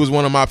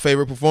my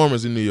favorite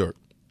performers in New York.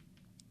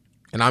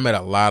 And I met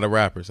a lot of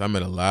rappers. I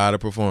met a lot of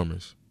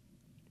performers.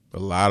 A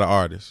lot of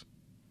artists.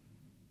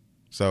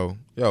 So,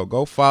 yo,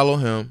 go follow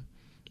him.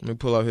 Let me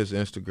pull up his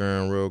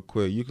Instagram real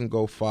quick. You can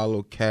go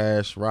follow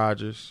Cash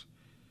Rogers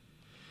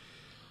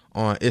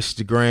on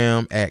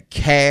Instagram at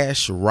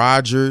Cash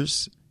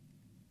Rogers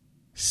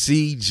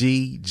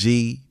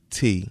CGGT.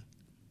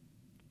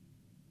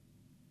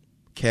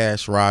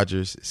 Cash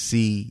Rogers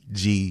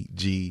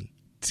CGGT.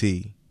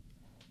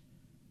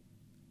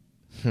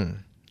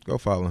 Go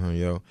follow him,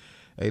 yo.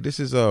 Hey, this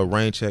is a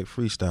Rain Check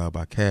Freestyle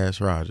by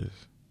Cash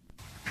Rogers.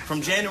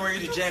 From January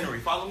to January.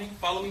 Follow me.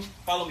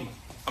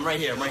 I'm right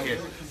here.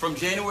 From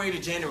January to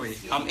January,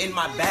 I'm in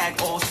my bag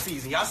all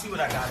season. Y'all see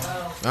what I got?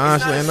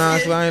 Honestly,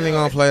 I ain't even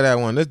gonna play that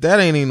one. That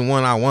ain't even the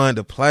one I wanted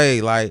to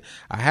play. Like,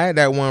 I had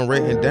that one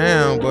written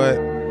down, but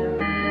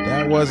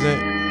that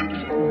wasn't.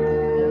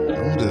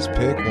 I'm just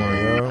pick one,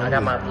 yo. I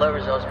got my blood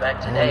results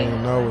back today. I don't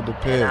even know what to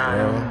pick,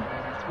 yo.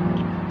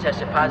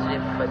 Tested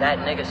positive for that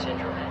nigga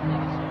syndrome.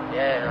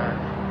 Yeah,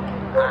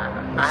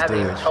 I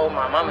haven't even told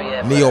my mama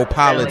yet.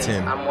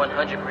 Neapolitan. I'm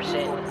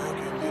 100%.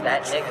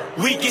 That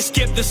nigga. We can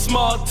skip the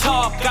small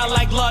talk, I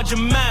like large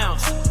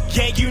amounts.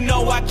 Yeah, you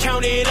know I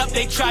counted up,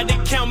 they tried to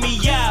count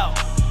me out.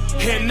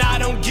 And I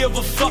don't give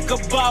a fuck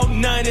about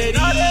none of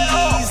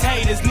these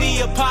haters.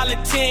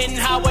 Neapolitan,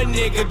 how a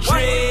nigga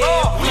drip.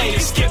 We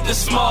can skip the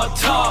small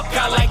talk,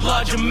 I like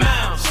large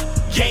amounts.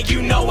 Yeah,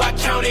 you know I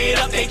counted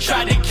up, they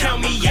tried to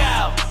count me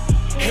out.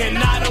 And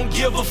I don't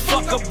give a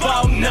fuck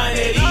about none of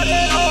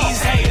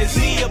these haters.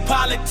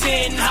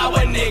 Neapolitan, how a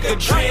nigga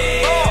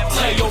drip.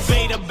 Tell your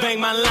beta bang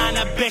my line,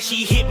 I bet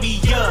she hit me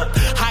up.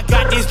 I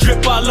got this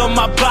drip all on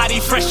my body,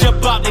 fresh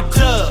up out the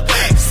tub.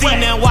 See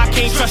now I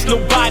can't trust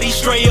nobody,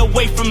 stray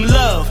away from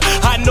love.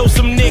 I know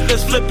some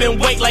niggas flipping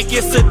weight like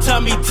it's a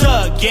tummy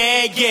tuck.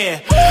 Yeah.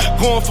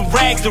 Going from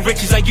rags to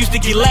riches, I used to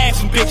get laughs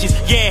from bitches.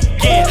 Yeah.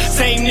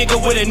 Same nigga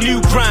with a new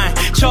grind,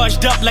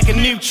 charged up like a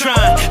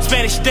neutron.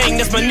 Spanish thing,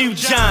 that's my new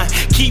John.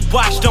 Keep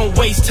watch, don't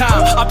waste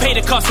time. I pay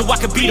the cost so I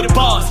can be the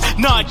boss.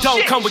 Nah,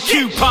 don't come with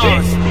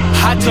coupons.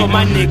 I told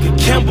my nigga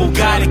Kimball,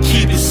 gotta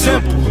keep it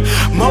simple.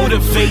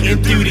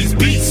 Motivating through these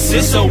beats,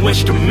 it's so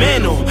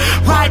instrumental.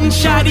 Riding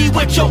shoddy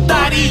with your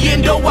thotty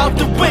endo out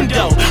the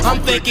window. I'm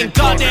thanking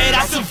God that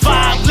I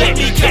survived. Let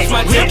me catch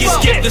my ticket,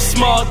 skip the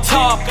small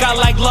talk. I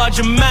like large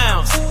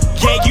amounts.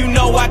 Yeah, you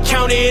know I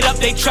counted up,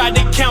 they tried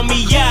to count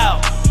me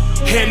out.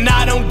 And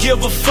I don't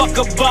give a fuck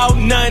about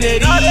none of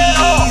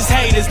these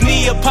haters.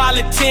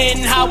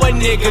 Neapolitan, how a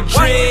nigga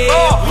drip.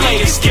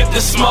 Later, skip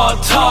the small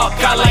talk,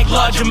 I like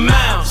large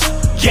amounts.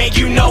 Yeah,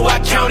 you know I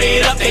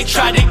counted up, they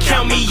tried to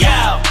count me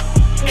out.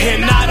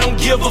 And I don't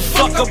give a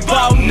fuck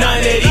about none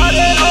of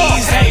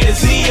these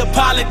haters.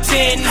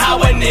 Neapolitan,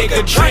 how a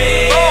nigga drip.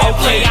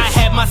 Okay, I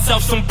had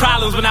myself some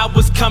problems when I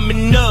was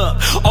coming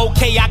up.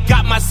 Okay, I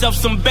got myself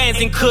some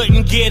bands and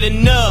couldn't get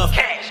enough.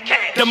 Cash.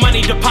 The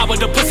money, the power,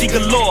 the pussy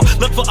galore.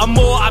 Look for a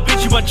more, I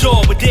bet you a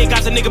jaw. But dead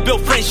guys a nigga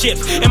built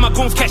friendships. And my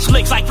goons catch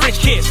licks like French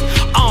kiss.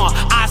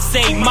 I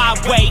say my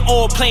way,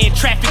 or playing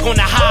traffic on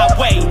the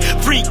highway.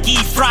 Freaky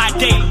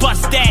Friday,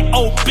 bust that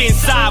open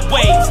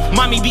sideways.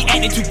 Mommy be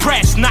acting too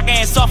pressed, knock her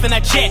ass off in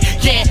a jet.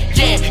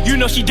 Yeah, you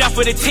know she down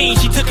for the team.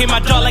 She took in my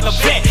dog like a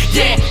vet.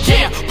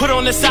 Yeah, put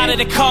on the side of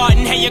the car and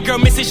hey, your girl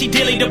missing, she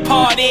dearly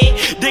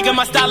departed. Digging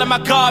my style and my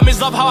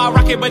garments, love how I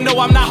rock it, but no,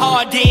 I'm not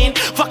hardened.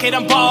 Fuck it,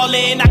 I'm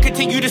ballin'. I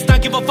continue to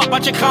stunt, give a fuck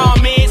about your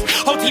comments.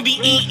 Whole team be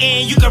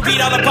eating, you can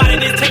read all about it,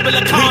 this table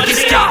of contents. We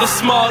can skip the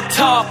small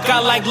talk, I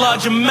like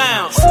large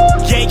amounts.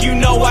 Yeah, you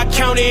know I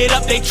counted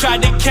up, they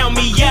tried to count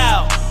me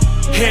out.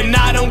 And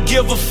I don't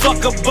give a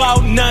fuck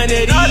about none of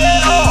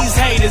these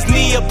haters.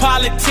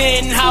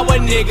 Neapolitan, how a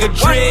nigga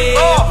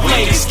drip.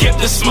 We can skip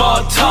the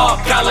small talk,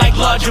 I like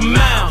large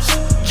amounts.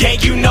 Yeah,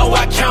 you know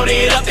I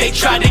counted up, they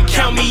tried to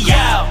count me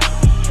out.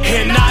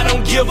 And I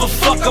don't give a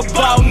fuck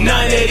about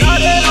none of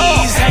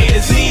these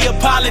haters.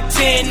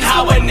 Neapolitan,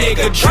 how a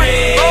nigga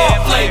drip.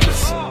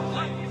 Flavors.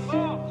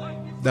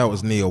 That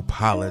was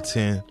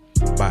Neapolitan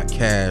by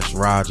Cash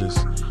Rogers.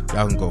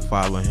 Y'all can go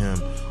follow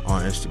him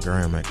on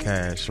Instagram at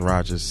Cash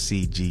Rogers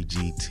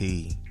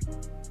CGGT.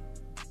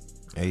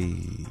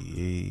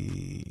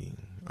 Hey,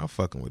 I'm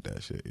fucking with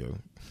that shit, yo.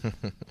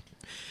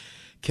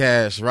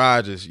 Cash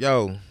Rogers,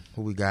 yo.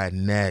 Who we got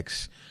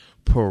next?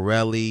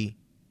 Pirelli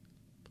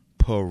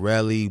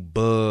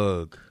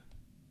Bug.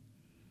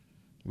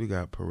 We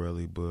got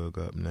Pirelli Bug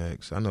up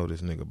next. I know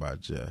this nigga by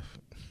Jeff.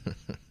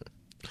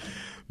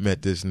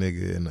 Met this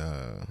nigga in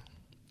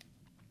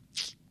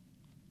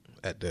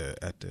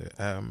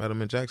I met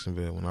him in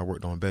Jacksonville when I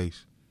worked on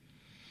bass.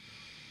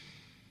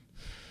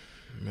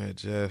 Met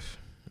Jeff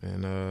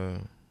and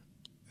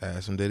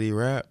asked him, did he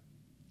rap?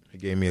 He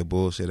gave me a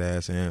bullshit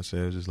ass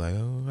answer. It was just like,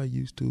 oh, I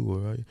used to,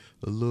 or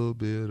a little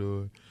bit,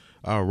 or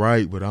I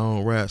write, but I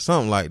don't rap.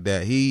 Something like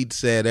that. He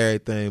said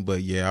everything,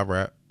 but yeah, I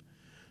rap.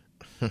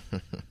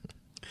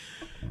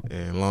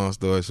 And long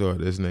story short,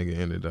 this nigga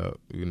ended up,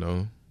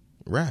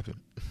 rapping.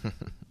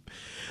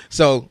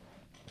 So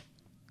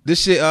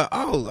this shit,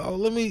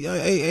 let me,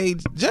 hey,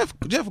 Jeff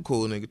a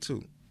cool nigga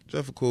too.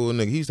 Jeff a cool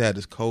nigga. He used to have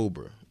this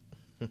Cobra.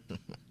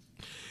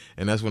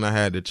 And that's when I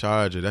had the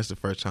Charger. That's the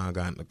first time I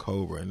got in the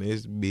Cobra. And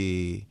this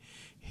bitch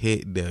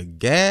hit the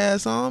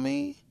gas on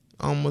me.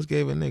 Almost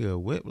gave a nigga a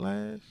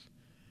whiplash.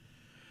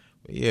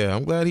 But yeah,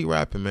 I'm glad he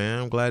rapping, man.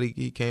 I'm glad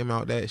he came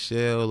out that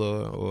shell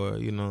or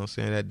you know what I'm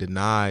saying, that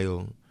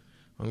denial.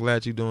 I'm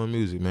glad you doing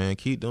music, man.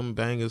 Keep them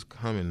bangers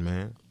coming,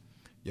 man.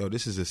 Yo,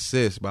 this is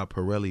Assist by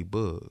Pirelli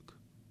Bug.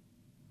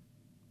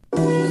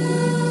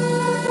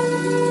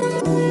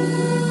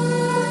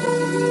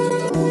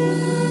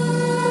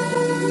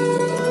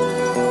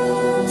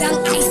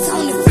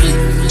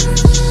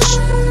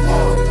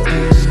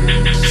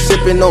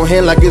 Sipping on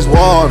hand like it's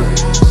water.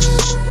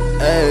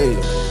 Hey.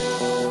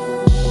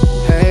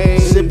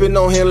 Sipping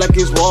on hand like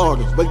it's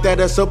water. Wake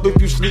that ass up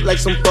if you sleep like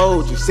some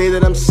Folgers. Say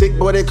that I'm sick,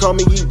 boy, they call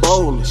me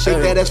Ebola.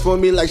 Shake that ass for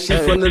me like she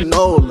from the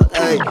NOLA.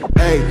 Hey,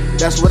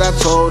 that's what I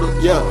told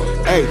her. Yeah,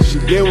 hey, she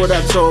did what I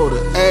told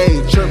her.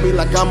 Hey, chirp me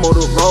like I'm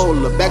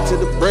Motorola. Back to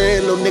the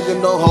bread, little nigga,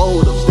 no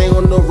hold up. Stay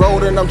on the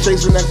road and I'm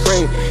chasing that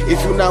cream.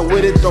 If you not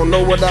with it, don't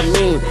know what I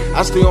mean.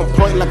 I stay on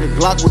point like a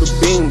Glock with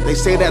a beam. They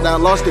say that I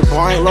lost it, boy,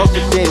 I ain't lost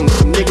a thing.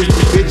 Some niggas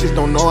be bitches,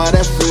 don't know how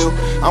that feel.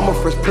 I'm a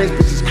fresh prince,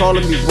 bitches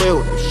calling me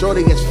Will. If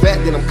shorty gets fat,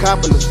 then I'm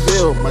copping the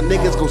field. My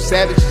niggas go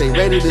savage, they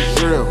ready to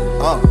drill.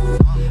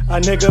 A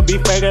nigga be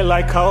faded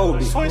like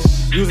Kobe,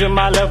 using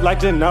my left like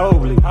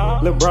Ginobili.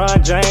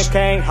 LeBron James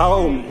can't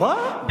hold me.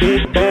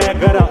 Big bag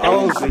of the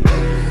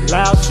Ozy.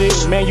 Loud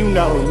shit, man, you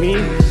know me.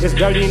 It's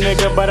dirty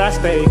nigga, but I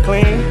stay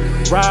clean.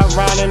 Ride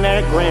round in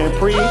that Grand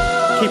Prix.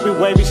 Keep it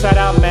wavy, shout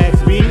out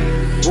Max B.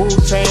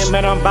 Wu-Tang,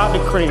 man, I'm about to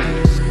cream.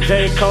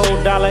 J.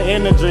 Cole, dollar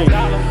in the dream.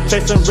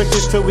 Chasing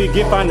riches till we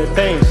get on the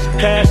thing.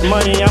 Cash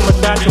money, I'ma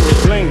shot you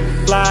with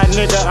bling. Fly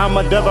nigga, I'm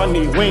a dove, I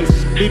need wings.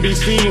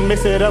 BBC,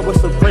 mix it up with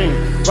Supreme.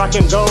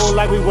 Rockin' gold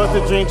like we was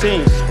the dream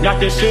team.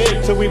 Knockin'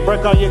 shit till we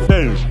break all your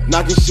things.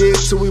 Knockin' shit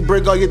till we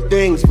break all your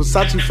things.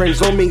 Versace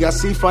frames on me, I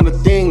see finer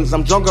things.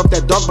 I'm drunk off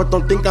that dog, but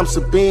don't think I'm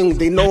Sabine.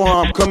 They know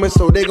how I'm coming,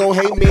 so they gon'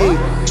 hate me.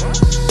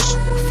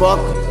 Fuck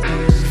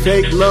em.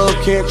 Fake love,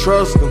 can't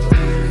trust them.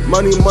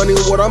 Money,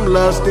 what I'm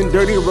lustin'.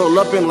 Dirty roll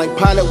up and like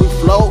pilot we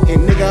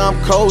floatin'. Nigga,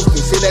 I'm coastin'.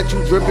 Say that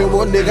you drippin',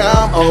 well nigga,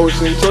 I'm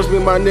ocean. Trust me,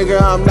 my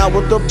nigga, I'm not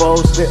with the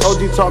boastin'.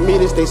 OG taught me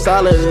to stay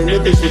solid, and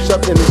if they switch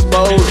up, then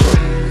expose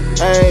them.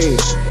 Hey,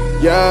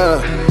 yeah,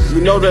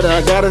 you know that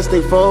I gotta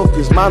stay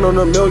focused. Mine on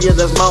a million,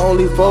 that's my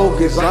only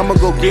focus. I'ma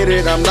go get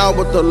it, I'm not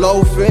with the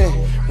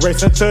loafing.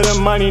 Racing to the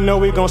money, know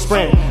we gon'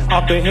 sprint.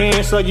 Off the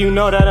hand, so you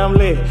know that I'm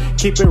lit.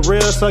 Keep it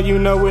real, so you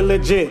know we're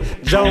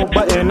legit. Joe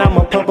Button,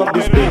 I'ma pump up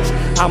this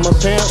bitch. I'm a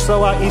pimp,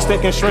 so I eat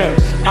steak and shrimp.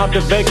 Out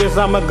to Vegas,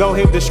 I'ma go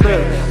hit the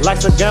script.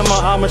 Like a gamma,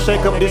 I'ma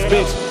shake up this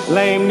bitch.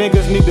 Lame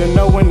niggas need to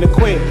know when to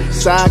quit.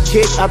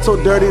 Sidekick, I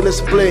told Dirty, let's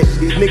split.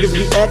 These niggas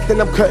be acting,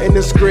 I'm cutting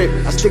the script.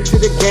 I stick to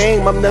the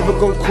game, I'm never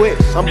gon' quit.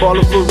 I'm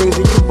ballin' for rings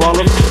and you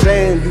ballin' for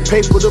fame. You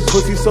pay for the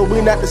pussy, so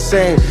we not the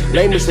same.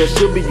 Lamest that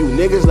should be you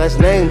niggas, last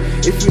name.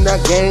 If you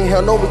not gang,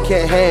 hell no, we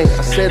can't hang.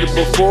 I said it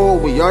before,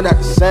 we are not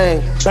the same.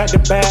 Back to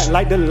back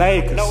like the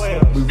Lakers.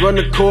 We run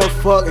the court,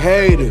 fuck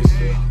haters.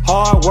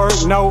 Hard work,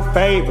 no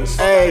favors.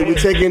 Hey, we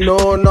taking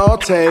on all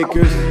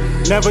takers.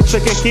 Never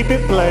chicken, keep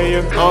it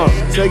player.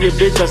 Tell your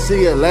bitch I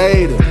see you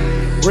later.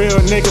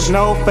 Real niggas,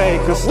 no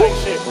fakers.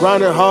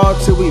 Grinding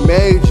hard till we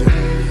major.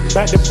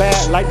 Back to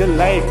back like the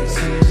Lakers.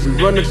 We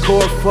run the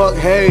court, fuck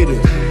haters.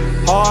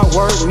 Hard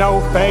work, no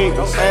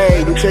favors.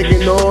 Hey, we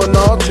taking on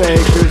all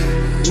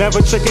takers.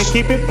 Never chicken,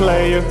 keep it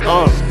player.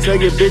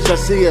 Tell your bitch I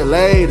see you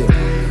later.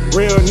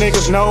 Real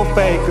niggas, no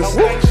fakers.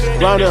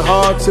 Grinding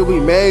hard till we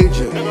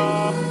major.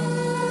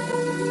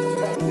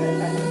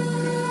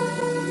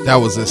 That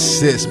was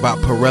Assist by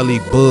Pirelli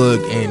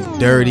Bug and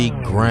Dirty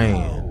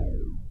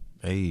Grand.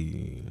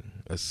 Hey,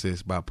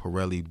 Assist by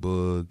Pirelli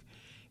Bug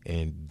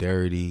and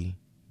Dirty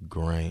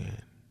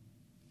Grand.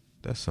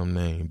 That's some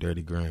name,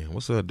 Dirty Grand.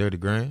 What's up, Dirty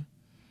Grand?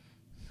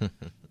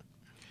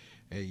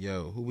 Hey,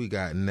 yo, who we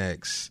got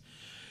next?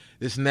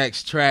 This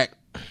next track,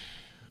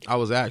 I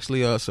was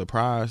actually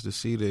surprised to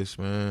see this,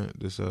 man.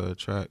 This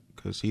track,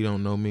 because he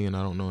don't know me and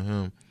I don't know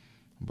him.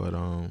 But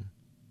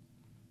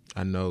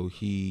I know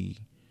he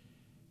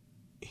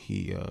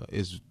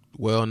is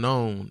well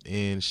known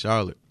in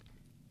Charlotte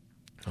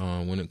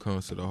when it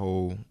comes to the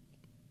whole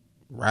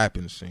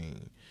rapping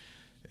scene.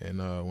 And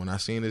when I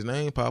seen his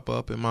name pop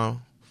up in my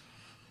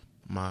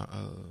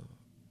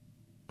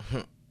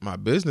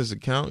business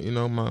account, you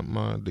know,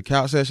 the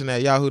couch session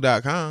at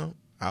yahoo.com,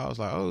 I was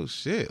like, oh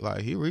shit,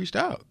 like he reached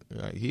out.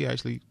 Like he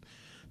actually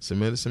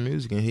submitted some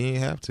music and he ain't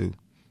have to.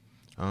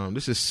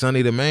 This is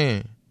Sonny the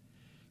Man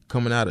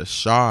coming out of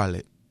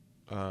Charlotte.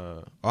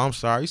 I'm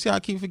sorry. You see, I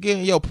keep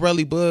forgetting. Yo,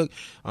 Pirelli Bug.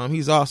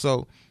 He's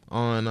also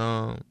on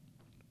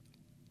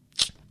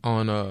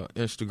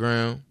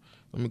Instagram.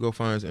 Let me go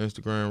find his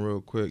Instagram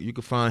real quick. You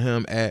can find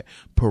him at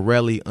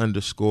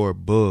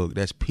Pirelli_Bug.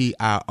 That's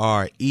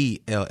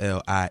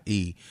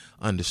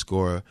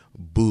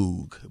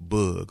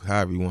Pirelli_Bug.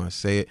 However you want to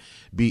say it.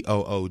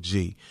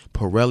 BOOG.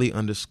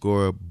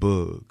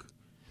 Pirelli_Bug.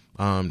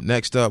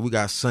 Next up, we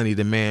got Sonny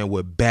the Man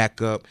with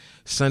Back Up.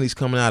 Sonny's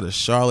coming out of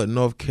Charlotte,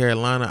 North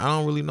Carolina. I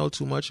don't really know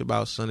too much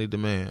about Sonny the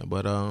Man,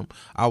 but I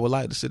would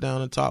like to sit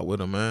down and talk with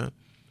him, man.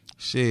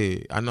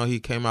 Shit, I know he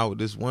came out with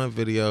this one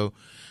video.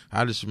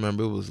 I just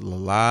remember it was a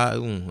lot.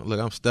 Look,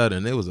 I'm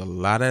stuttering. It was a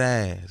lot of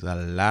ass. A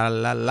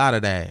lot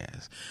of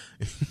ass.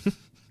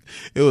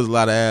 It was a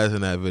lot of ass in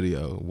that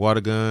video.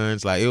 Water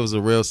guns. Like, it was a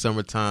real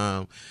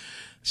summertime.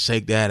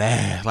 Shake that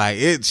ass. Like,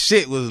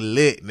 shit was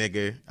lit,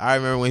 nigga. I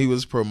remember when he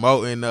was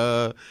promoting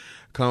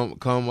come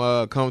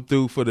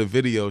through for the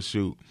video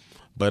shoot.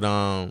 But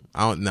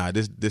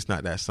this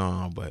not that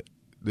song, but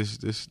this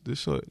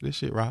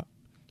shit rock.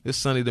 This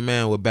Sonny the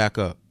Man with Back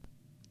Up.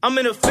 I'm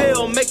in the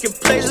field making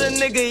plays, a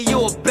nigga,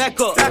 you a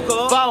backup.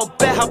 Fall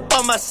back, hop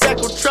on my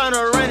sackle,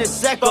 tryna run and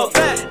sack up.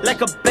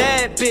 Like a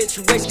bad bitch,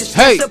 race your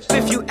shit up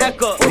if you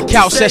act up. The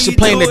couch session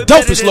playing the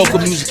dopest local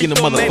music in the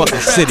motherfucking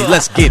city.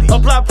 Let's get it.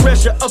 Apply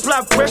pressure,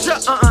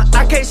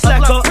 I can't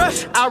slack up.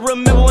 I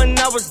remember when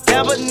I was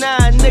down, but now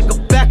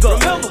nigga back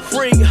up.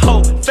 Freak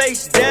hoe,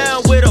 face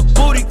down with a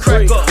booty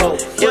cracker.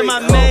 Yeah, my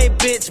main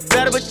bitch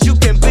better, but you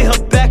can be her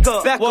back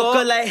up. Walk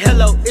up like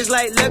hello, it's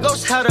like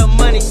Legos, how the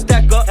money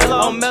stack up.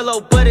 I'm mellow,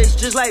 but it's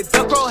just like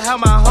Velcro, how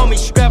my homie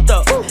strapped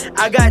up.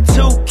 I got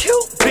 2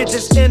 cute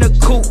bitches in a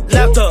coupe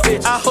laptop.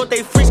 I hope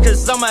they freeze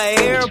cause I'm a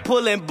hair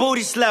pulling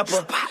booty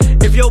slapper.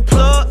 If your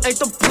plug ain't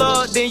the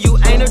plug, then you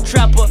ain't a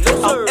trapper.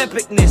 I'm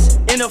epicness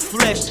in the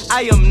flesh,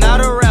 I am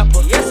not a rapper.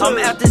 I'm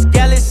out this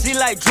galaxy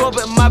like Joe,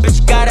 but my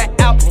bitch got an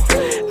apple.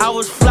 I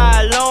was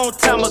fly a long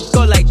time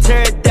ago like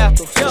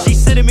pterodactyl. She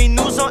sending me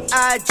news on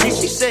IG,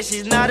 she said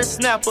she's not a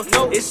snapper.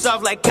 It's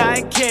soft like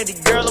cotton candy,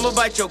 girl, I'ma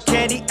bite your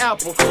candy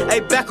apple. Hey,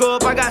 back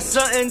up, I got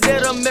something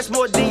that'll mess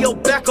more than your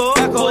back up.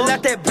 Pull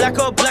out that black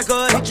up,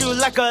 hit you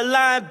like a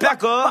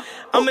linebacker.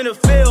 I'm in the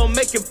field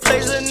making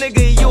plays, a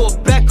nigga, you a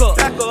backup.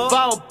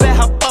 Fall back,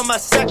 hop on my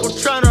sackle,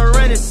 tryna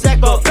run and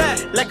sack up.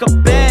 Like a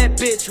bad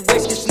bitch,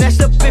 race get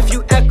snatched up if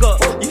you act up.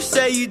 You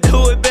say you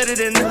do it better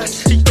than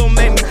us, you gon'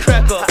 make me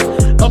crack up.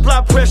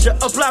 Apply pressure,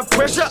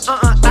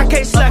 I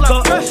can't slack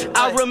up.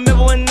 I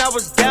remember when I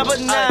was down, but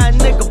now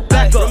nigga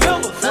back up.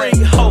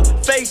 Freak hoe,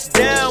 face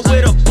down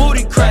with a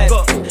booty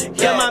cracker.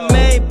 Yeah, my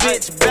main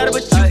bitch better,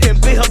 but you can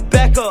be her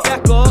back up.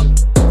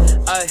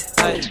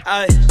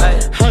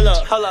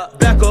 Hold up,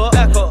 back up.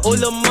 Oh,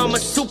 lil' mama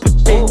super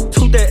thick,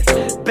 too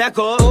that, back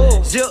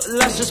up. Zip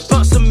lashes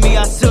sponsor me,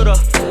 I seal the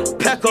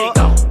pack up.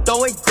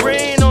 Throwing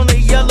green on the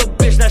yellow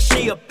bitch, now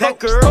she a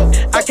pecker.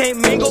 I can't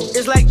mingle,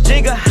 it's like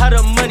Jigga, how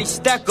the money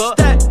stack up.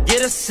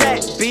 Get a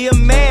sack, be a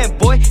man,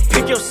 boy,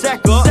 pick your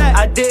sack up.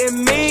 I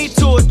didn't mean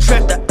to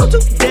attract her, I'm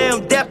too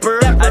damn dapper.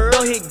 I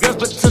don't hit girls,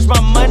 but touch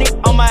my money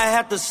on my might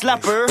have to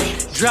slap her.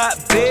 Drop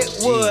big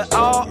wood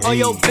all on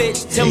your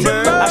bitch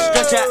timber. I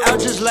stretch her out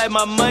just like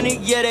my money,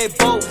 yeah, they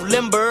both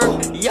limber.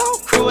 Y'all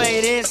crew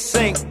ain't in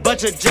sync,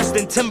 bunch of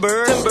Justin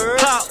Timber.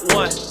 Hot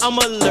one, I'm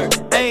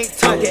alert, ain't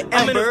talking Amber.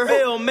 I'm in the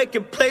field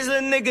making plays,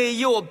 little nigga,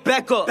 you a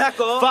backup.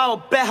 Fall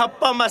back, hop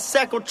on my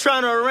sack, I'm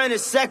tryna run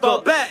his sack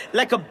up.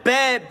 Like a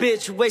bad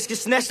bitch, waist get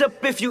snatched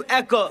up if you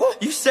act up.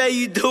 You say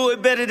you do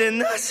it better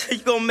than us, you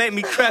gon' make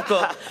me crack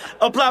up.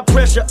 Apply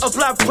pressure,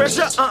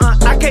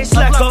 I can't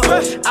slack up.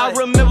 I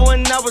remember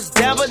when I was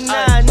down, but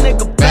now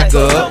nigga back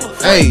up.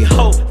 Hey,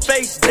 ho,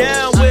 face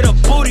down with a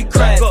booty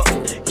cracker.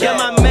 Yeah,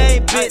 my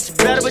main bitch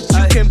better, but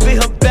you can be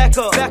her back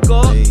up. Shake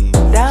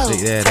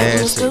that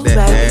ass, make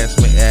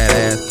that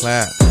ass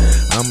clap.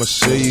 I'ma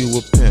show you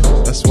a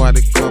pimp, that's why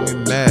they call me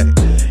Mac.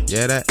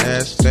 Yeah, that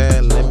ass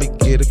fat, let me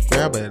get a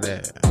grab of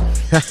that.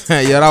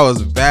 Yeah, that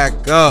was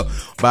Back Up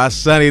by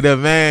Sonny the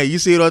Man. You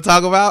see what I'm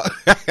talking about?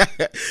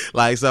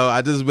 Like, so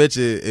I just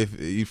mentioned, if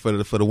you for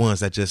the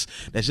ones that's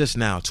just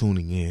now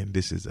tuning in,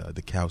 this is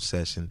the couch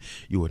session.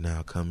 You are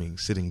now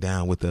sitting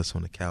down with us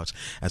on the couch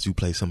as we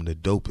play some of the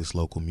dopest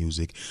local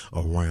music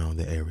around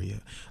the area.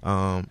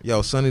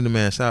 Yo, Sonny the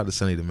Man, shout out to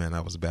Sonny the Man.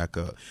 I was Back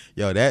Up.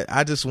 Yo,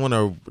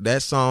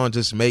 that song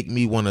just make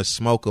me want to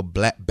smoke a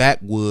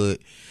backwood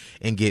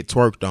and get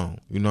twerked on.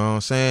 You know what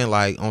I'm saying?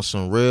 Like on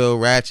some real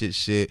ratchet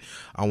shit.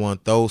 I want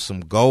to throw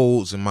some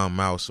golds in my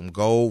mouth, some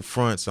gold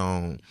fronts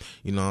on.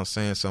 You know what I'm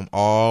saying? Some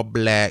all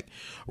black.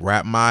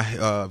 Put my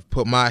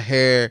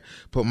hair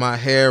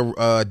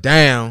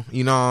down.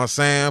 You know what I'm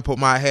saying? Put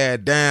my hair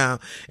down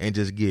and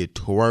just get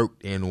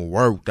twerked and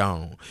worked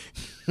on.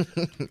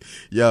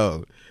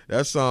 Yo,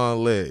 that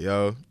song lit,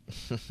 yo.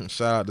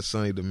 Shout out to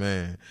Sonny the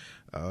Man.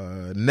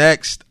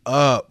 Next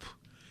up,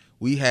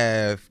 we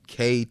have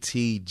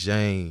KT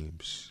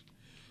James.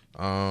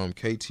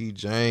 KT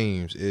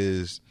James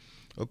is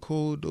a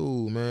cool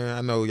dude, man.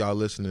 I know y'all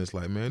listeners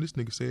like, man, this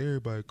nigga say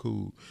everybody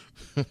cool.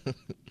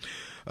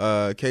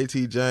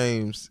 KT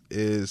James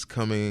is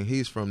coming.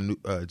 He's from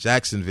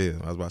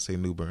Jacksonville. I was about to say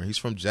New Bern. He's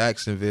from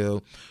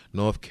Jacksonville,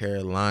 North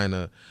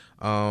Carolina.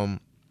 I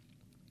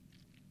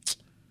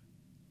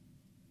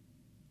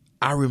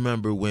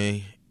remember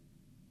when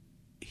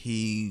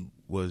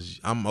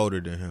I'm older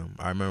than him.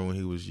 I remember when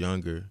he was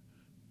younger.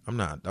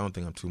 I don't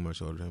think I'm too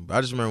much older than him, but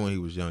I just remember when he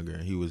was younger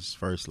and he was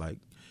first like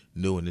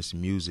new in this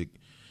music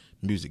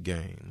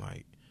game.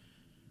 Like,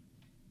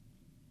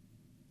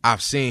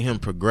 I've seen him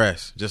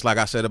progress, just like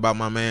I said about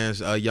my man's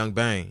Young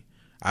Bane.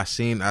 I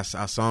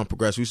saw him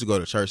progress. We used to go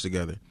to church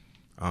together.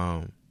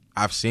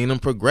 I've seen him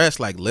progress,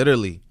 like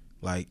literally.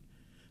 Like,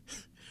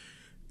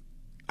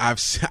 I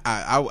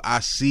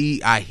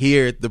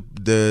hear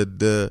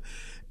the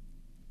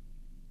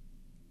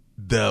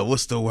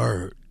what's the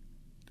word?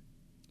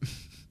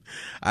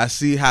 I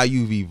see how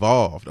you've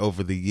evolved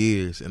over the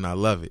years, and I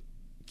love it.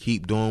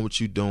 Keep doing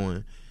what you're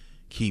doing.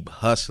 Keep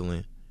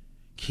hustling.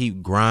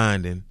 Keep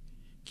grinding.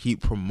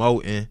 Keep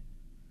promoting.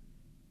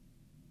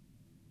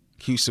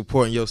 Keep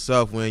supporting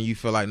yourself when you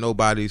feel like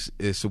nobody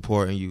is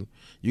supporting you.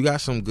 You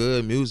got some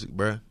good music,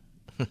 bruh.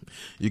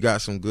 You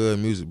got some good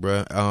music,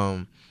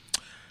 bruh.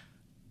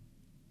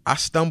 I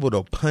stumbled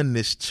upon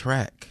this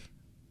track.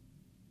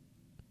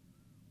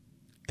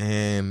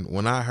 And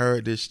when I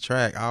heard this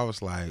track, I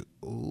was like,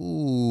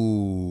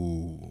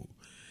 ooh,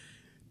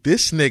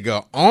 this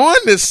nigga on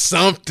to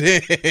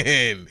something.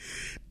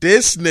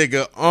 This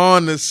nigga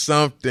on to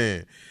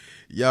something.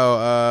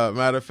 Yo,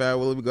 matter of fact,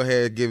 well, let me go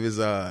ahead and give his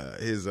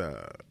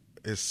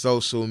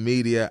social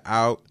media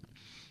out.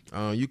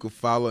 You can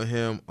follow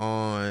him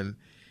on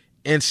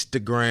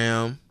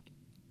Instagram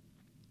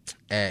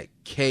at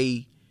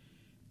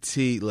KT.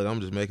 Look, I'm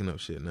just making up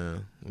shit now.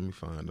 Let me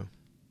find him.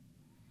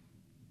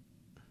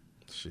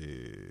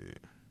 Shit.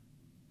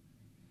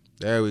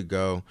 There we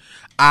go.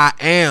 I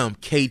am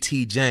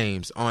KT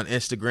James on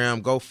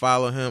Instagram. Go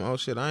follow him. Oh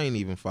shit, I ain't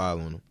even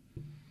following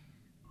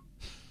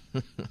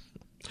him.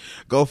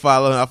 Go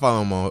follow him. I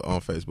follow him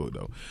on Facebook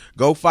though.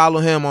 Go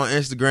follow him on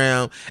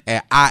Instagram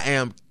at I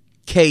am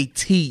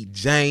KT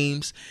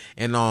James,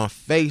 and on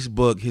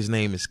Facebook his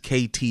name is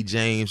KT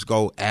James.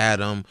 Go add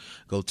him.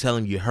 Go tell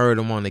him you heard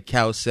him on the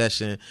couch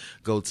session.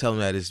 Go tell him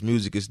that his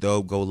music is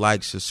dope. Go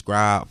like,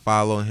 subscribe,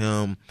 follow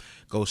him.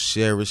 Go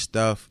share his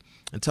stuff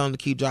and tell him to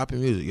keep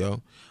dropping music,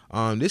 yo.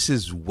 This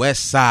is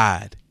West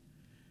Side.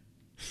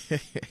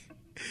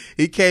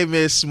 He came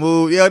in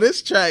smooth. Yo,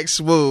 this track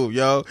smooth,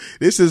 yo.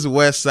 This is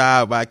West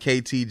Side by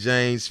KT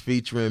James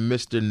featuring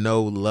Mr.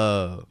 No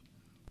Love.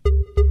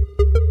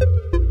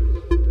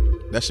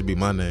 That should be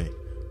my name.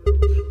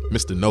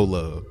 Mr. No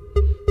Love.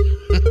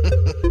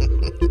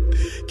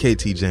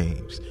 KT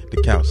James,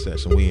 the couch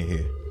session. We in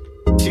here.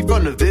 She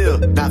from the Ville,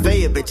 not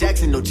Fayette, but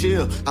Jackson, no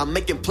chill. I'm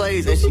making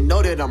plays and she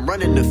know that I'm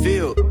running the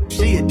field.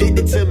 She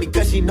addicted to me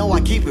cause she know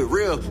I keep it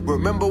real.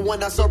 Remember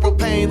when I saw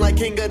propane like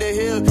King of the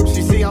Hill?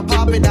 She see I'm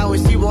popping now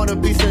and she want a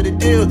piece of the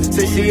deal.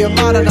 Say she a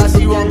model, now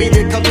she want me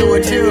to come to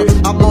her chill.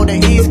 I'm on the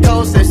East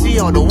Coast and she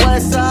on the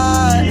West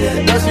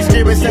Side. Now she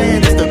screaming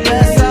saying it's the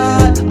best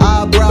side.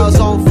 Eyebrows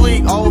on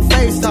fleek, on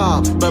FaceTime.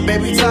 time. But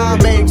baby,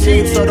 time ain't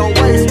cheap, so don't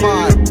waste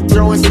mine.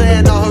 Throwing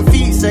sand on her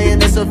feet,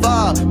 saying it's a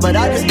vibe. But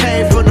I just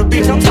came from the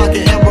beach, I'm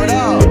talking Emerald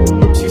out.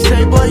 She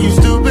say, boy, you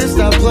stupid,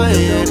 stop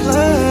playing.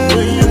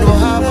 Well, you know,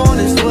 hop on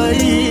this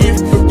wave.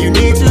 You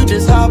need to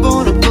just hop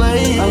on a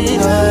plane. You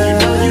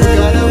know you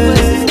got a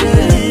place to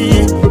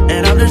stay.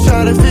 And I'm just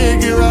trying to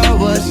figure out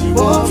what she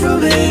want from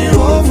me,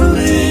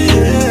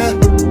 yeah.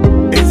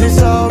 Is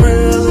this all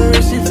real or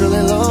is she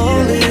feeling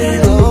lonely,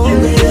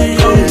 lonely?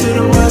 Come to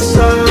the west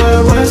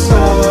side, west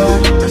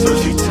side. That's what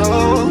she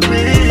told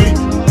me.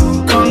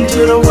 Come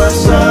to the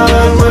west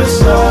side, west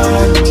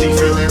side. She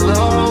feeling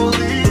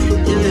lonely,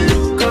 yeah.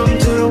 Come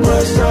to the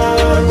west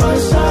side,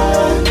 west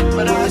side.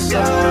 But I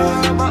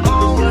got my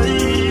own way.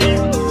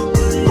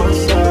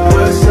 West side,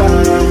 west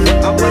side.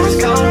 I'm always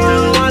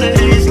coming one of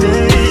these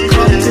days.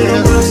 Come to the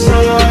west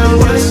side,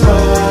 west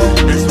side.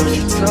 That's what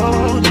she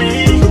told me,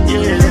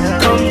 yeah.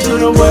 Come to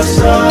the west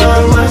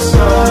side, west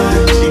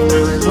side. She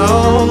feeling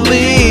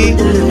Lonely.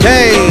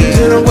 Hey,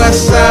 to the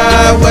west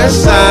side, west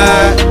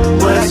side.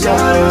 West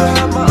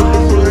side, my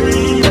own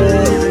way.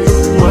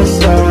 West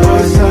side,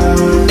 west side.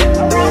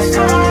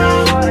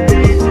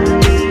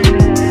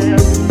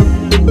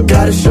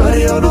 got a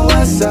shorty on the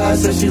west side,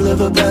 said she live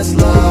her best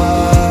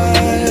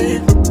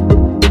life.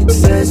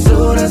 Said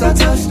soon as I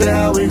touch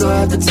down, we gon'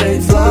 have to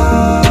take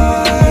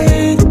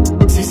flight.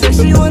 She said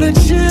she wanna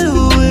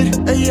chill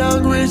with a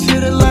young rich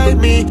hitter like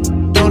me.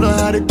 Don't know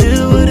how to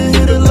deal with a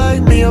hitter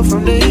like me. I'm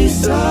from the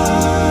east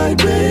side,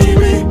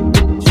 baby.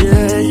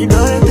 Yeah, you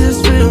know that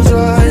this feels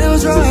right.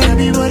 Feels right,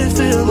 heavy, but it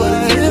feels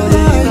like. You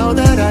know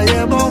that I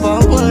am on my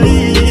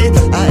way.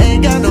 I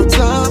ain't got no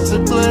time to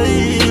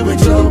play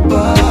with your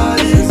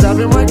body. 'Cause I've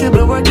been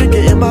working,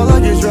 getting my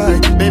luggage right.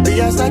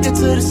 Maybe I stack it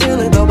to the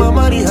ceiling, on my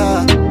money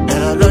high.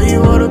 And I know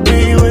you wanna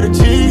be with a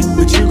G,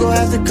 but you gon'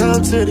 have to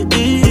come to the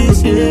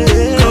east,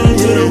 yeah. Come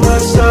to the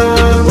west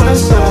side,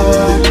 west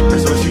side.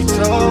 That's what she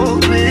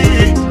told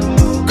me.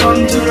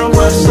 Come to the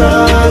west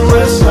side,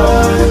 west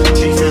side.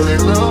 She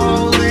feeling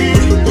lonely,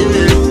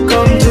 yeah.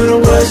 Come to the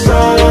west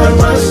side,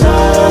 west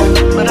side.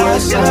 But I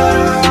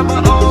got my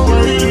own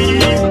way.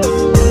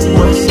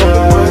 West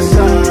side, west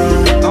side.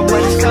 I'm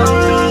always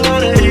coming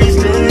one of these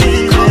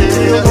days. Come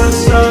to the west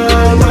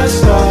side, west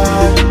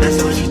side. That's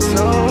what she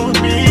told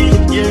me,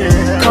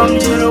 yeah. Come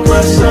to the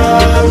west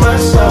side,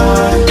 west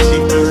side. She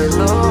feeling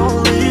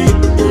lonely,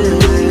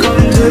 yeah.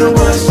 Come to the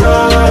west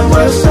side,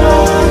 west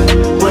side.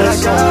 But I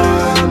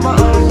got my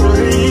own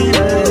way,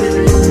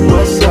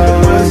 West side,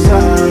 west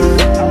side.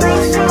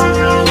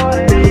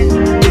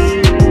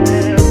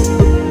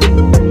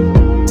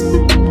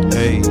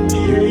 Hey,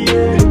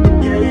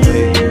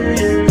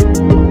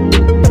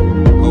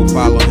 go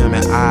follow him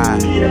at I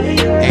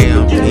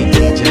am KT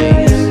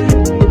James.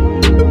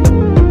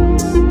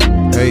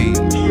 Hey,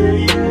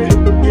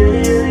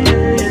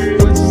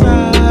 west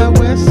side,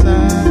 west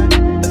side.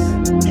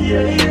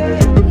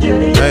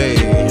 Hey,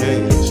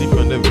 she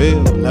from the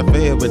Ville, not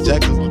fair, but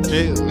Jackson's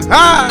chill. Ha!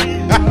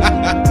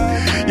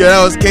 Yeah,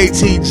 that was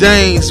KT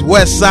James,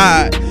 West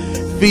Side,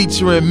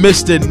 featuring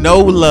Mr. No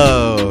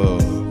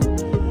Love.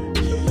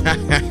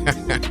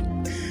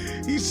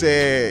 He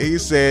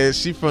said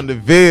she from the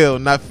Ville,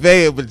 not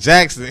Fayette, but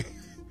Jackson.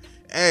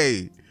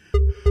 Hey,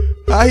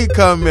 how he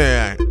come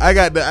in? I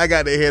got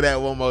to hear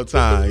that one more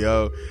time,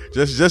 yo.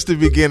 Just the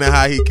beginning,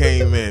 how he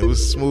came in. It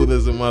was smooth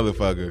as a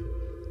motherfucker.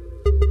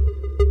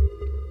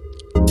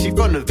 She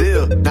from the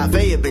Ville, not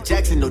Fayette, but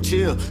Jackson, no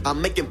chill.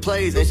 I'm making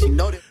plays and she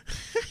know that.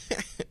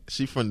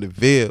 She from the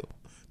Ville,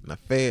 not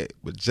Fayette,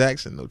 but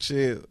Jackson, no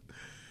chill.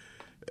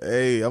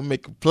 Hey, I'm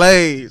making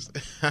plays.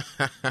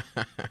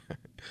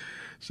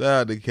 Shout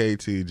out to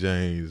KT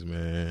James,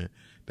 man.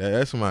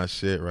 That's my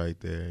shit right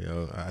there,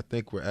 yo. I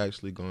think we're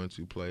actually going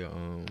to play.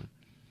 I'm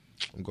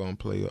going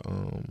to play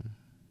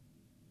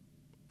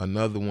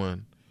another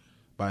one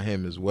by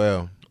him as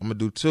well. I'm gonna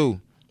do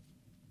two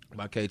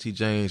by KT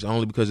James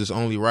only because it's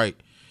only right.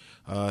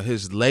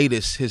 His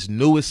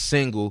newest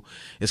single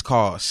is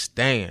called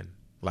Stan,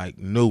 like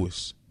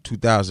newest,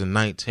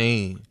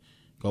 2019.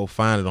 Go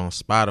find it on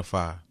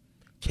Spotify.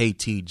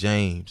 KT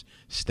James,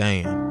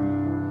 Stan.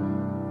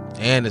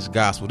 And it's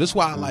gospel. This is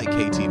why I like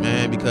KT,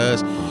 man,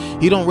 because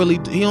he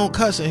don't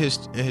cuss in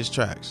his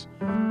tracks.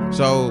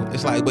 So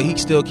it's like, but he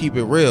still keep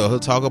it real. He'll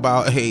talk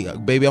about, hey,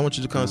 baby, I want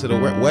you to come to the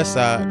west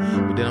side,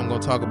 but then I'm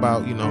gonna talk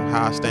about,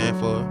 how I stand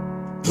for.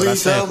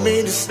 Please help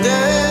me to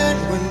stand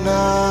when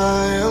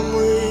I am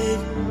weak.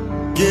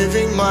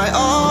 Giving my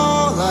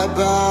all, I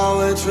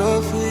bow at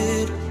your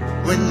feet.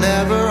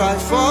 Whenever I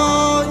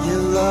fall, your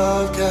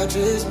love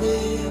catches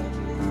me.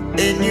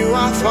 In you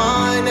I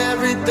find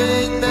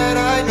everything that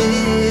I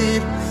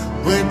need.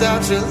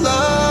 Without your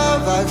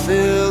love, I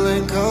feel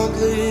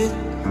incomplete.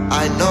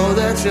 I know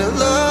that your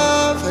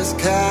love has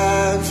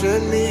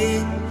captured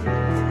me.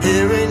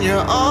 Here in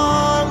your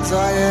arms,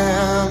 I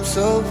am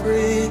so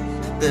free.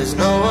 There's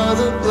no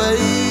other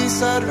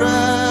place I'd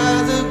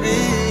rather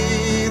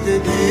be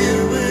than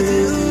here with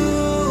you.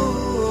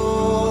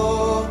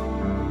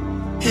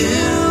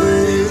 Here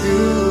with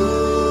you.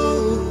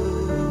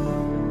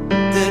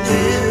 Than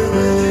here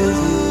with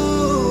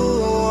you.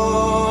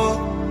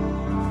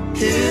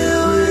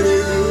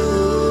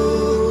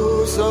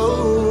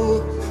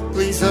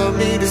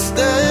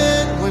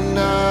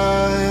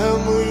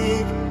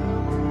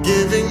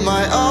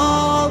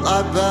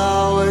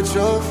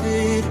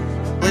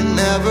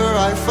 Whenever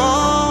I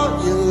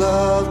fall, your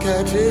love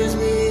catches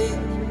me.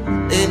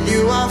 In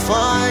you I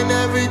find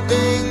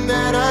everything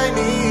that I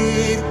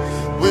need.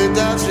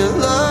 Without your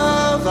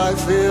love, I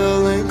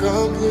feel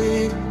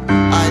incomplete.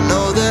 I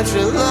know that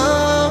your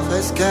love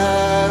has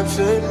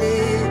captured me.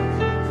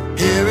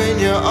 Here in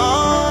your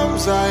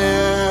arms, I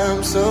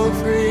am so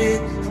free.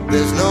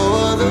 There's no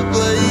other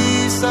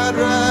place I'd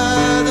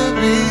rather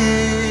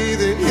be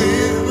than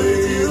here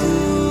with you.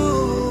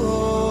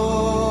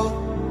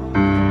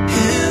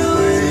 Here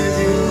with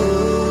you,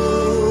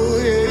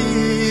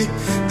 yeah.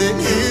 Than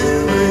here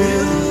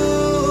with you.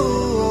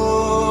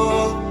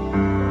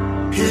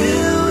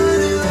 Here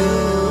with you.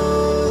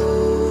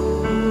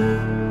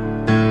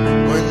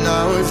 When I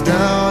was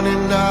down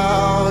and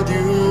out,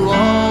 you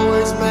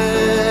always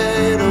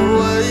made a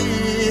way.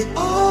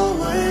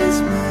 Always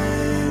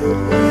made a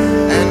way.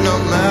 And no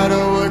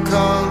matter what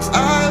comes,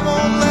 I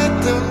won't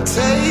let them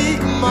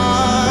take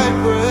my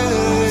breath.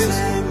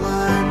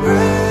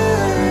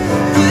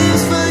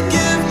 Please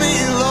forgive me,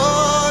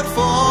 Lord,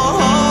 for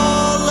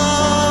all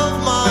of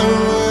my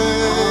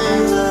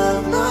ways.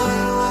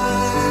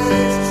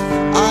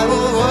 I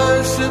will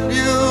worship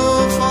you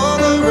for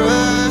the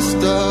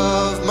rest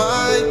of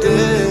my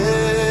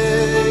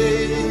days.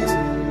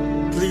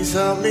 Please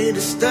help me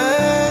to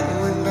stand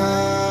when I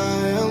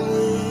am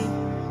weak.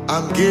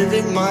 I'm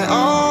giving my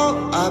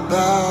all, I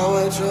bow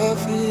at your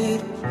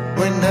feet.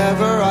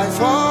 Whenever I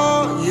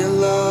fall, your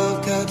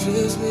love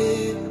catches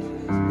me.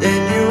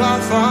 In you I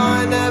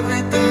find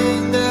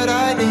everything that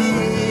I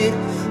need.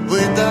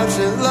 Without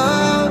your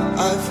love,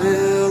 I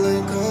feel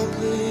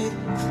incomplete.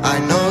 I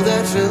know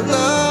that your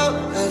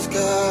love has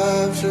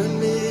captured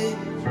me.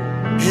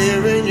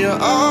 Here in your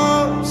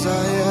arms,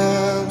 I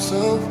am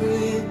so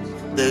free.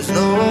 There's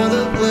no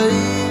other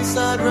place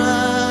I'd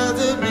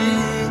rather be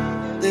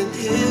than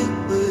here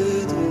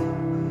with you.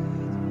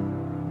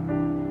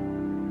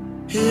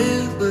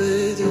 Here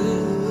with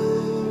you.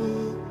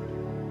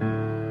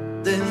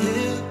 Then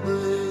here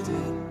with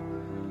you.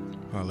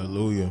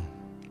 Hallelujah.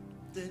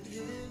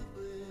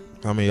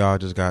 How many of y'all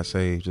just got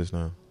saved just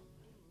now?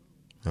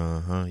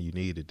 You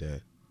needed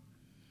that.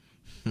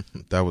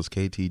 That was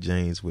KT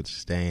James with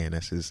Stan.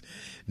 That's his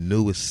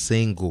newest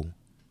single,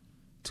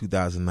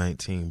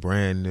 2019,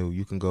 brand new.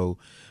 You can go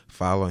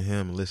follow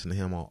him and listen to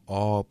him on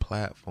all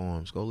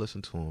platforms. Go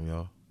listen to him,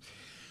 y'all.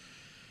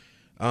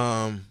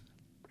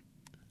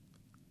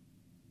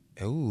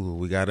 Ooh,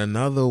 we got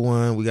another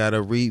one. We got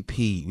a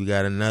repeat. We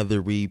got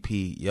another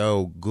repeat.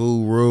 Yo,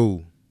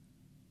 Guru.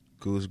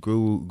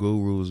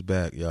 Guru's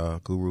back, y'all.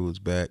 Guru is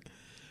back.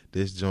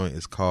 This joint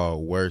is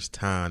called Worst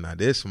Time. Now,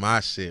 this my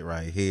shit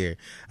right here.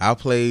 I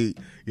played,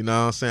 you know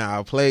what I'm saying?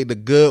 I played the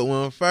good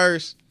one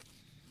first.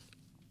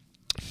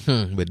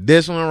 But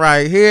this one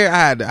right here,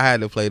 I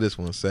had to play this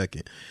one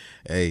second.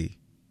 Hey,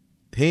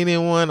 he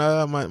didn't want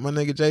my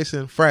nigga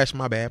Jason Fresh.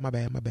 My bad. My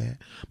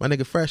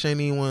nigga Fresh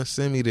ain't even want to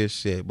send me this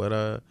shit,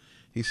 but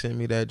he sent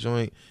me that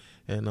joint,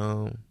 and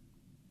I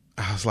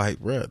was like,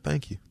 bruh,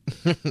 thank you.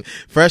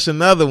 Fresh,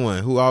 another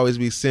one who always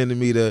be sending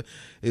me the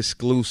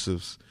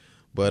exclusives.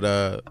 But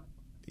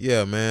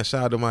yeah, man,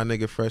 shout out to my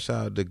nigga Fresh,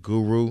 shout out to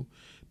Guru.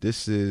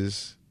 This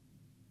is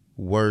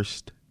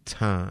Worst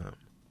Time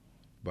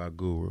by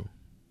Guru.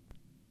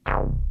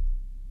 I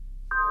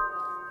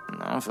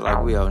don't feel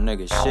like we owe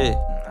niggas shit.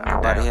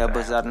 Nobody help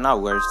us out in our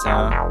worst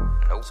time.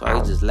 So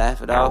I just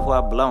laugh it off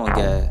while blowing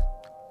gas.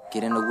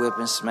 Get in the whip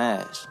and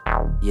smash.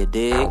 You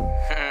dig?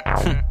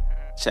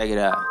 Check it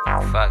out.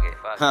 Fuck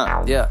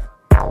it. Yeah.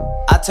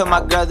 I told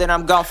my girl that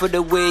I'm gone for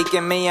the week,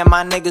 and me and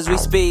my niggas, we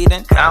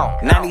speeding.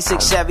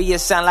 96 Chevy, it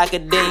sound like a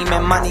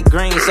demon. Money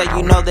green, so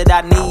you know that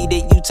I need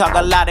it. You talk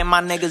a lot and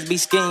my niggas be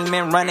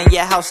scheming. Running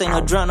your house ain't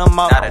no drill no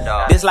more.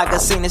 This like a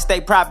scene of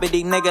state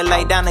property. Nigga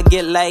lay down to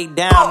get laid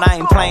down. I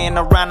ain't playing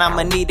around,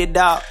 I'ma need it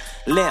all.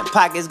 Limp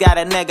pockets got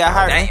a nigga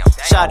hurting.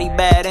 Shawty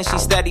bad and she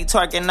steady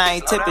twerking. I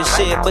ain't tipping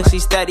shit, but she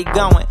steady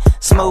going.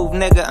 Smooth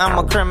nigga, I'm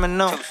a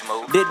criminal.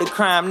 Did the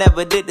crime,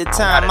 never did the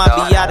time.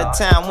 I be out of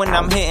town when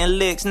I'm hitting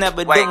licks,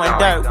 never doing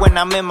dirt. When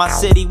I'm in my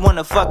city,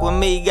 wanna fuck with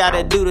me,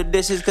 gotta do the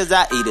dishes cause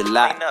I eat a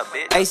lot.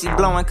 AC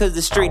blowing cause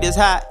the street is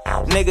hot.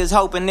 Niggas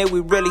hoping that we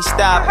really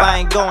stop. I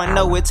ain't going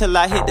nowhere till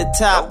I hit the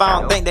top. I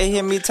don't think they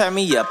hear me turn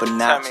me up a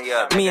notch.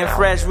 Me and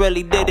Fresh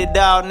really did it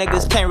all.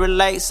 Niggas can't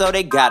relate, so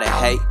they gotta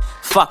hate.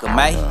 Fuck 'em,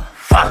 mate.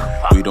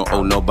 We don't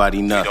owe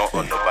nobody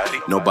nothing.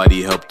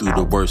 Nobody helped through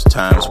the worst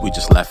times. We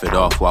just laugh it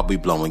off while we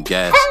blowing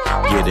gas.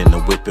 Get in the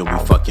whip and we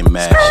fucking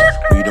mash.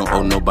 We don't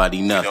owe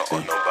nobody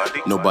nothing.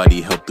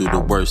 Nobody helped through the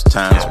worst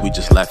times. We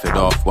just laugh it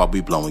off while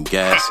we blowing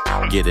gas.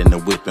 Get in the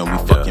whip and we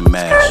fucking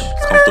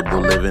mash. Comfortable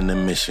living the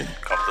mission.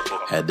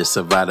 Had to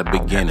survive the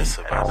beginning.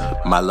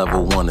 My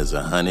level 1 is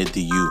 100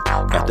 to you.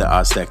 Got the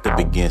odds stacked up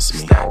against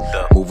me.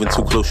 Moving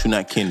too close, you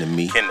not kin to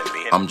me.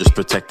 I'm just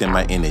protecting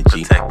my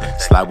energy.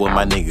 Slide with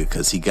my nigga,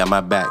 cause he got my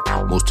back.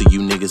 Most of you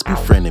niggas be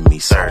friending me,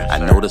 sir. I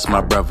noticed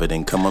my brother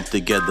didn't come up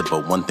together,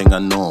 but one thing I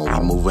know,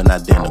 we moving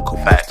identical.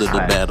 Most of the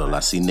battle, I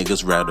see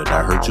niggas rattled.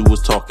 I heard you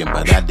was talking,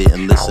 but I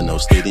didn't listen. No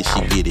stating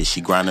she get it, she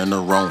grinding her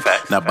own.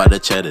 Not by the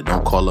chatter,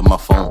 don't call her my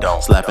phone.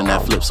 Slapping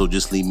that flip, so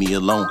just leave me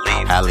alone.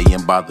 Holly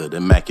and bothered,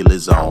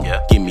 immaculate zone.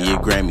 Give me a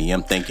Grammy,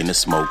 I'm thinking of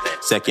smoke.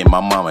 Second,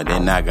 my mama,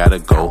 then I gotta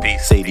go.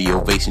 Say the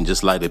ovation,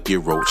 just light up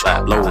your roach.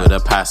 Blow it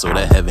up high so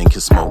that heaven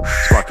can smoke.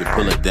 Spark it,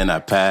 pull it, then I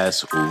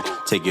pass. Ooh,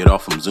 take it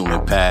off, I'm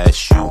zooming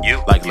past you.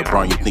 Like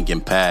LeBron, you thinking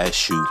past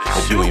shoot.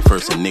 If you ain't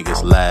first and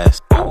niggas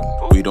last.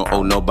 We don't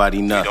owe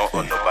nobody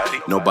nothing.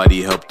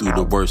 Nobody helped through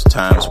the worst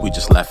times. We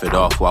just laugh it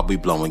off while we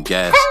blowing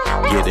gas.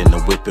 Get in the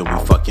whip and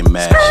we fucking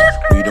mash.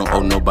 We don't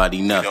owe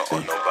nobody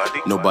nothing.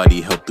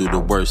 Nobody helped through the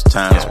worst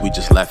times. We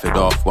just laugh it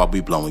off while we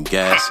blowing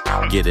gas.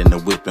 Get in the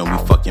whip and we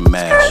fucking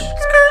mash.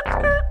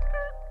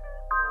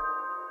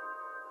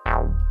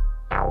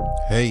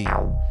 Hey,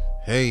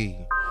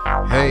 hey,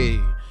 hey,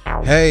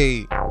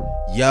 hey.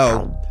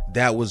 Yo,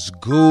 that was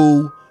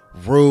Guru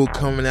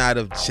coming out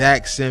of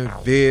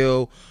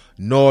Jacksonville,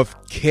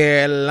 North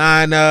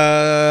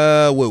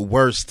Carolina with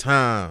Worst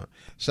Time.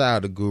 Shout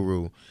out to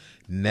Guru.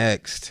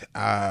 Next,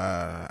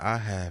 I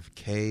have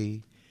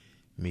K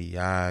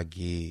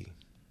Miyagi.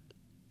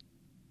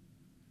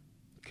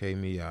 K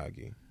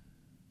Miyagi.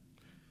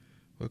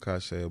 What can I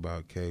say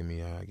about K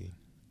Miyagi?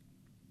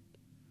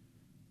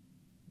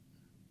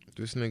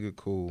 This nigga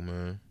cool,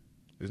 man.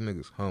 This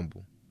nigga's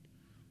humble.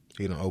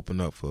 He done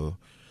open up for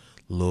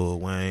Lil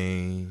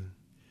Wayne,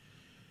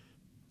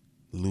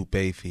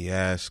 Lupe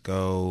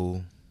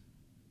Fiasco.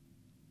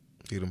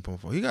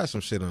 He got some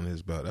shit under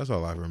his belt. That's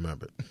all I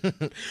remember.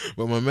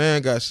 But my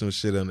man got some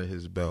shit under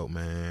his belt,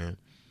 man.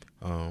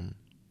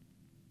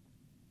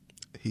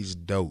 He's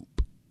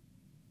dope.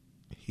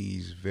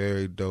 He's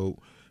very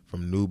dope.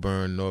 From New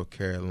Bern, North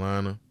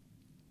Carolina.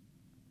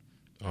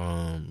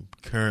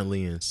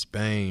 Currently in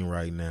Spain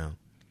right now.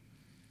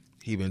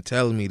 He been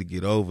telling me to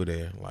get over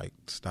there, like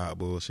stop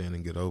bullshitting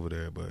and get over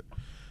there, but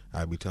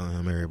I be telling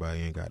him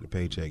everybody ain't got the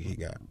paycheck he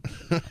got.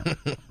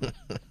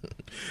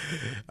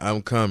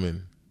 I'm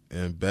coming,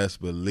 and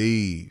best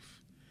believe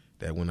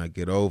that when I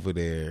get over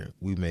there,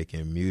 we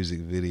making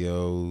music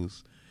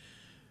videos.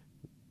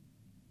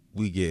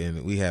 We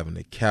having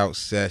a couch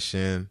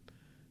session,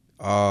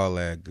 all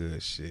that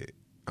good shit.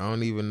 I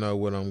don't even know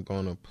what I'm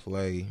gonna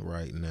play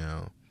right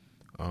now.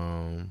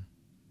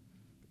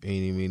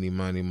 Eeny, meeny,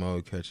 miny,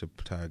 mo, catch a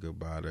tiger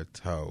by the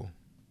toe.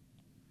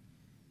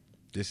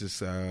 This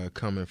is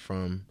coming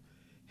from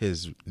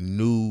his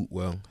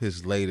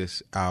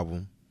latest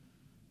album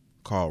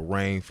called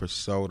Rain for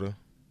Soda.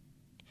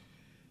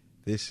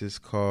 This is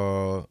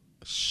called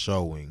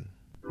Showing.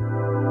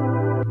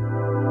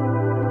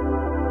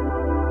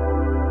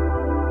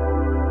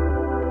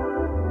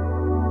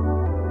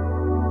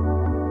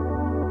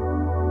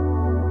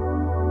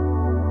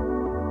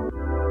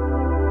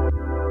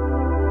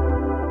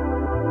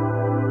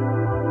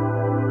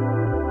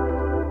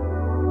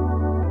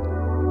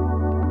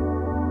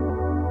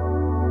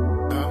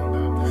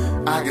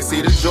 I can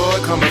see the joy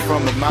coming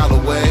from a mile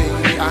away.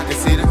 I can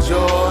see the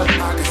joy,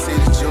 I can see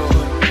the joy.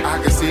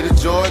 I can see the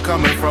joy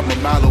coming from a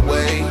mile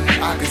away.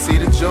 I can see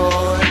the joy,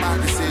 I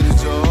can see the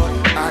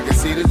joy. I can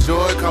see the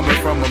joy coming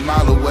from a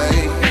mile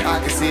away. I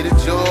can see the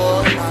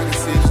joy, I can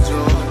see the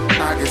joy.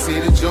 I can see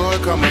the joy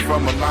coming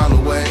from a mile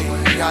away.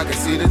 I can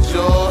see the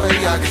joy,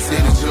 I can see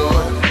the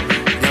joy.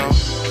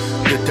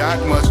 The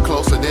dock much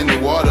closer than the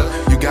water.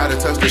 You gotta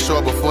touch the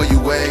shore before you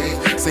wave.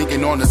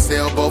 Sinking on the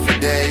sailboat for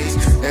days.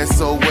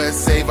 SOS,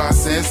 save our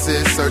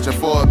senses. Searching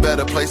for a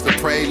better place to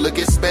pray. Look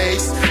at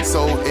space,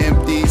 so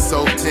empty,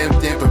 so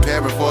tempting.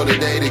 Preparing for the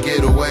day to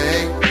get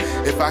away.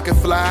 If I could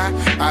fly,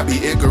 I'd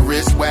be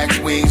Icarus. Wax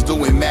wings,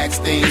 doing max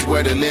things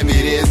where the limit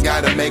is.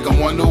 Gotta make them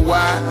wonder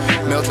why.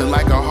 Melting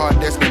like a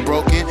heart that's been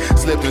broken.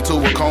 Slipped into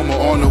a coma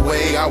on the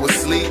way I was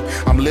asleep.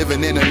 I'm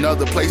living in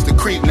another place to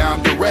creep. Now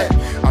I'm direct.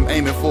 I'm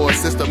aiming for a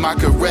system I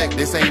correct.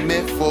 This ain't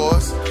meant for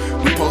us.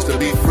 We supposed to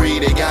be free,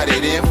 they got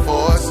it in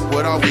for us.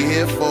 What are we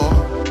here for?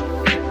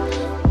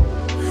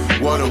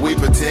 What do we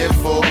pretend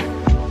for?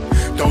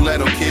 Don't let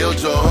them kill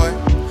joy.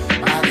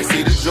 I can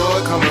see the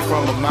joy coming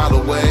from a mile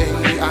away.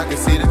 I can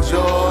see the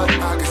joy,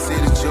 I can see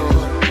the joy.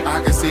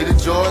 I can see the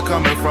joy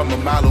coming from a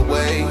mile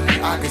away.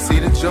 I can see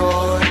the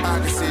joy, I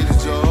can see the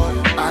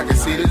joy. I can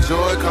see the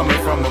joy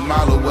coming from a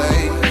mile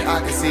away.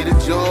 I can see the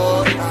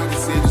joy, I can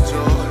see the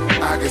joy.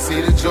 I can see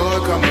the joy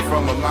coming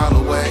from a mile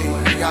away.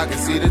 I can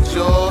see the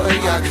joy,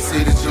 I can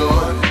see the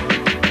joy.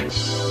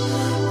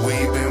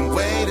 We've been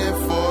waiting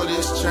for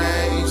this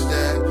change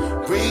that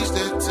reached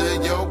into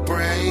your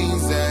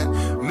brains and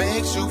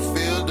makes you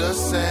feel the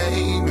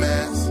same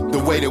as the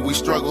way that we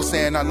struggle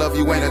saying I love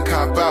you ain't a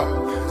cop out.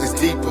 It's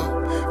deeper.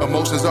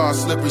 Emotions are a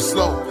slippery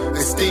slope.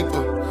 It's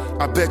steeper.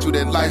 I bet you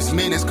that life's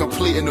meaning's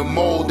complete in the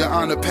mold. The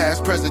honor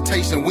past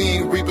presentation, we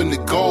ain't reaping the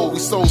gold. We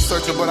soul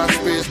searching, but our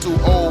spirit's too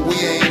old. We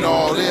ain't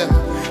all there.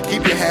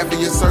 Keep your half in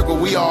your circle,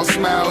 we all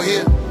smile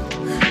here.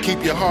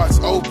 Keep your hearts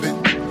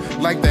open.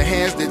 like the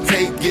hands that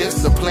take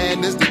gifts. The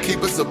plan is to keep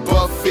us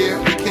above fear.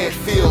 We can't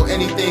feel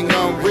anything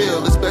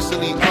unreal,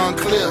 especially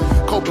unclear.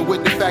 Coping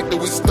with the fact that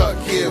we stuck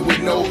here with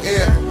no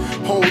air.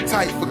 Hold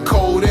tight for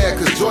cold air,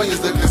 cause joy is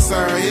the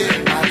concern here.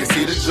 I can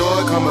see the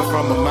joy coming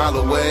from a mile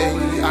away.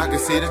 I can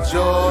see the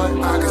joy,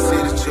 I can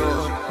see the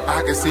joy.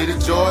 I can see the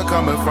joy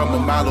coming from a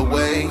mile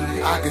away.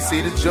 I can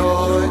see the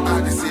joy, I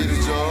can see the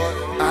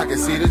joy. I can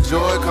see the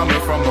joy coming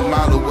from a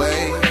mile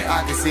away.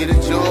 I can see the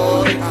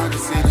joy, I can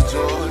see the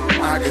joy.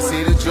 I can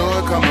see the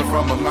joy coming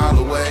from a mile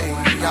away.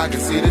 I can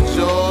see the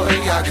joy,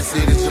 I can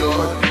see the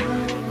joy.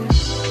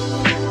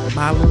 A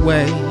mile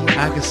away,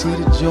 I can see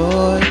the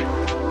joy.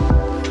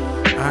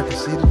 I can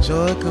see the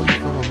joy coming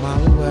from a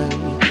mile away.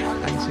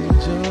 I can see the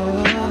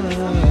joy.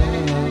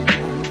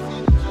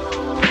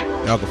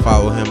 Y'all can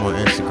follow him on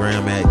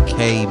Instagram at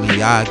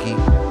KMiyagi.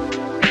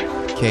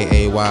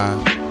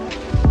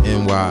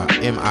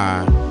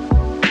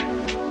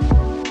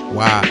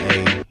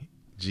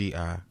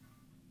 KAYMIYAGI.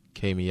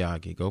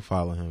 KMiyagi. Go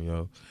follow him,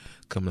 yo.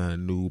 Coming out of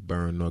New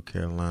Bern, North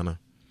Carolina.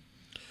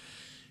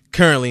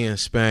 Currently in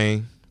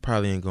Spain.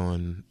 Probably ain't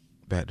going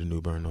back to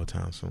New Bern no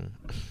time soon.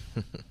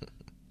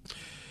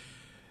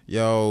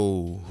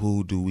 Yo,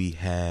 who do we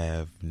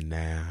have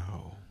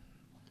now?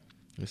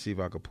 Let's see if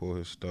I can pull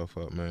his stuff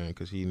up, man,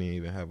 because he didn't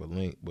even have a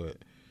link, but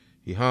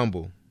he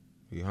humble.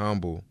 He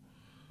humble.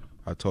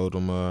 I told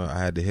him I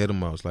had to hit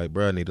him. I was like,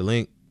 bro, I need a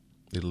link.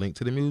 Need a link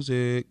to the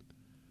music.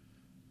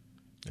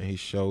 And he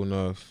sure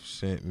enough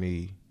sent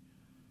me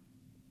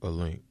a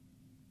link.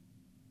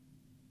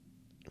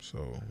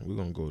 So we're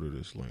going to go to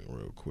this link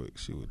real quick,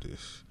 see what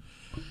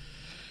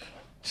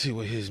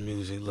his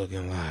music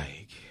looking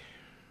like.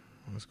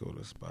 Let's go to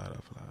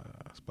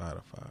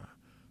Spotify.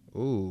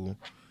 Ooh.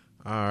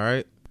 All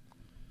right.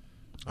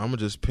 I'm going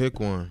to just pick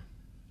one.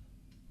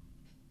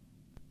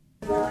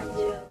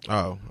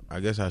 Oh, I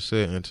guess I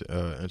should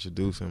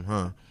introduce him,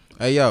 huh?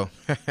 Hey, yo.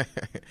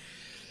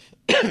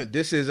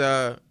 This is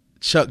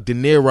Chuck De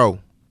Niro.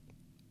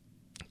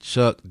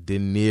 Chuck De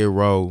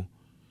Niro.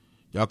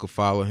 Y'all can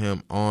follow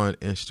him on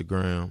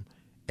Instagram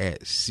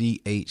at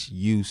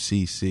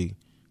CHUCC.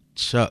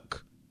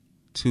 Chuck,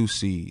 2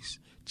 C's.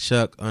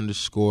 Chuck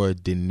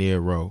 _ De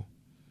Niro.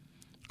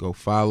 Go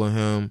follow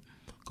him.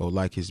 Go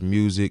like his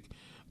music.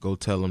 Go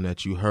tell him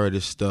that you heard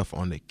his stuff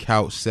on the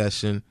Couch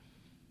Session.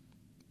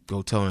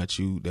 Go tell him that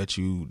you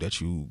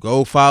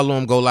go follow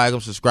him, go like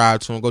him, subscribe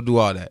to him, go do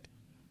all that.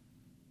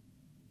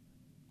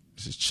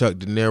 This is Chuck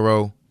De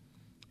Niro,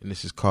 and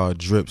this is called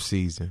Drip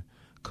Season,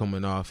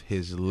 coming off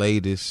his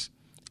latest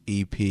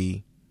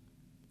EP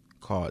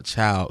called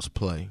Child's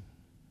Play.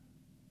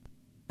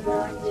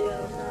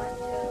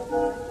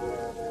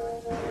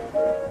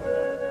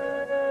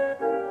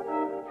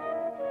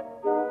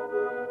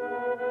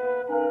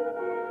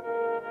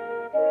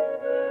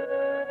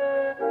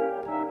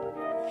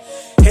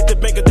 Hit the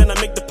banker, then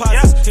I make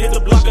deposits. Hit the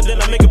blocker,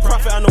 then I make a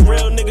profit. I know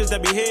real niggas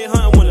that be head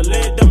hunting when the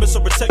lead dumping, so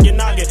protect your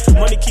noggin.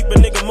 Money keep a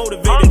nigga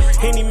motivated.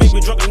 Henny make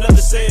me drunk,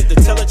 another said. To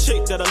tell a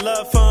chick that I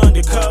love her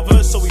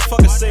undercover, so we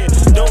fucking said.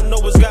 Don't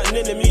know what's gotten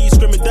into me.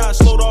 Screaming die,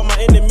 slowed all my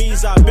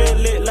enemies. I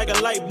been lit like a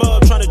light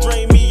bulb, trying to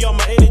drain me all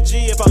my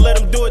energy. If I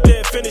let them do it,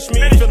 they'll finish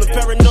me. Feeling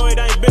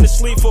paranoid, I ain't been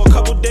asleep for a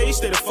couple days.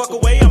 Stay the fuck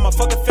away on my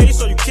fucking face,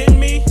 are you kidding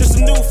me? This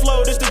the new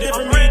flow, this the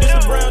different me. This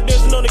the brown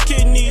dancing on the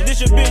kidney.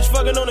 This your bitch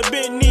fucking on the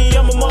bent knee.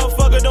 I'm a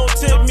motherfucker, don't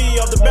tip me.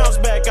 Off the bounce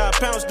back, I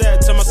pounce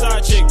that. Tell my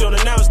side chick, don't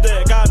announce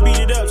that. God beat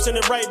it up, send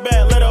it right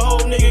back. Let a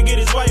whole nigga get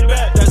his white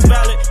back. That's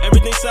valid,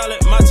 everything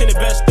solid. My tenant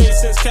best thing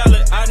since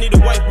Khaled. I need a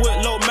white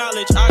with low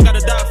mileage. I got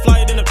a dot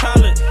flyer in a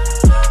pallet.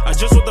 I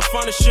just want the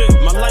finest shit.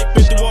 My life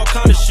been through all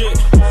kind of shit.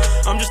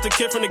 I'm just a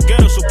kid from the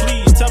ghetto, so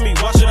please tell me,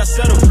 why should I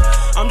settle?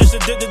 I'm just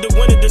addicted to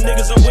winning. The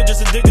niggas I'm with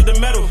just addicted to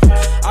metal.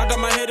 I got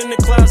my head in the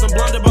clouds. I'm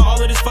blinded by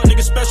all of this fuck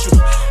nigga special.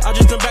 I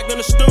just done back in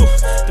the stew.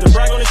 Did a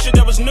brag on this shit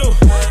that was new.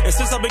 And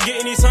since I've been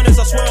getting these hundreds,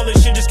 I swear all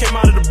this shit just came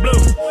out of the blue.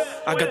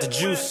 I got the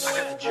juice.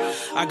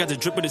 I got the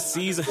drip of the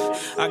season.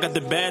 I got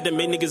the bad that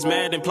made niggas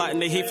mad and plotting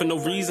they hate for no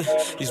reason.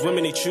 These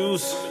women they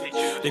choose.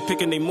 They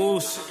picking they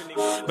moves.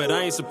 But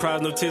I ain't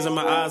surprised, no tears in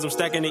my eyes. I'm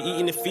stacking and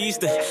eating and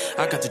feasting.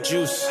 I got the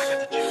juice.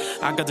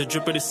 I got the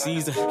drip of the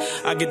season.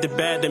 I get the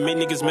bad that make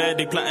niggas mad.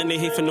 They plotting they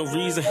hate for no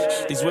reason.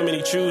 These women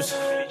they choose.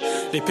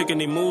 They picking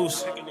they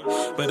moves.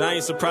 But I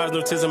ain't surprised,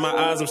 no tears in my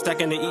eyes. I'm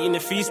stacking and eating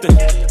and feasting.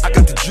 I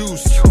got the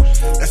juice.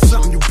 That's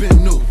something you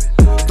been new.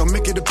 Don't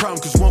make it a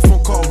problem, cause one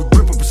phone call we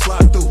grip up and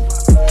slide through.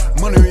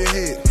 Money in your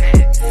head.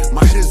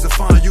 My head is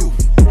define you.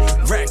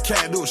 Rat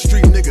cat or a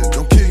street nigga.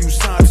 Don't kill you,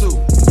 sign too.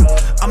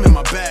 I'm in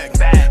my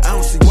bag. I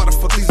don't see why the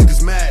fuck these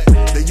niggas mad.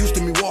 They used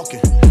to me walking.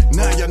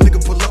 Now y'all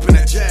nigga pull up in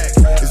that Jag.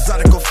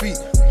 Exotic on feet.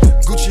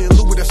 Gucci and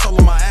Louis, that's all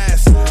on my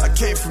ass. I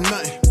came from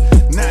nothing.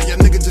 Now y'all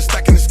nigga just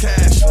stacking this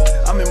cash.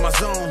 I'm in my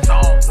zone.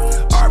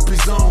 RP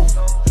zone.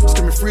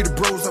 Screaming free the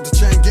bros out the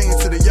chain gang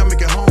till y'all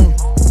make it home.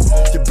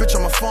 Your bitch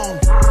on my phone.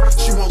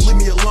 She won't leave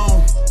me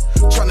alone.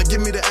 Tryna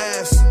give me the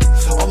ass.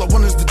 All I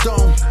want is the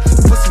dome.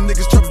 Pussy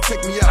niggas try to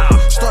take me out.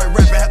 Started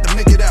rapping, had to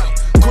make it out.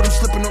 Caught him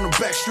slipping on the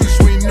back streets.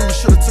 We ain't knew,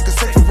 should've took a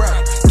safer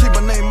route. Keep my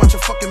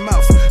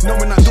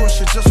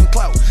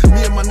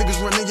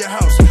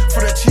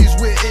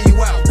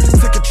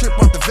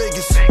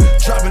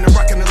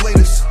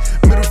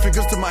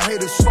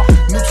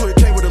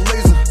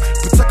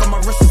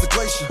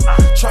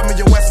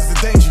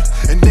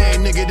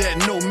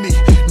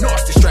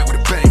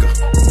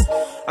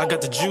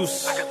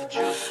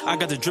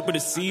got the drip of the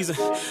season.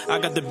 I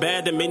got the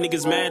bad that make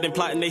niggas mad and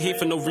plotting they hate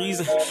for no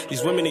reason.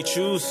 These women they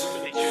choose,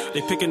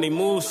 they picking they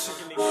moves.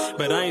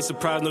 But I ain't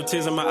surprised, no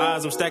tears in my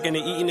eyes. I'm stacking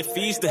and eating and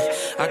feasting.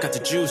 I got the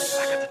juice,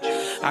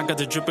 I got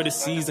the drip of the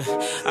season.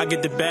 I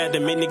get the bad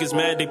that make niggas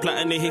mad, they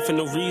plotting they hate for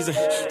no reason.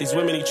 These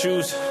women they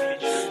choose,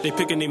 they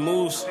picking they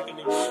moves.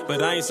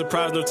 But I ain't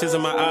surprised, no tears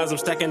in my eyes. I'm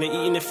stacking and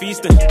eating and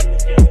feasting.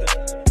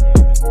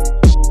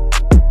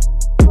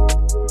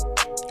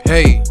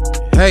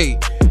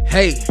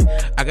 Hey,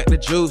 I got the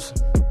juice.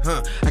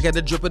 I got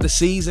the drip of the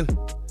season.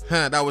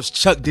 That was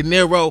Chuck De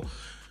Niro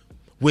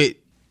with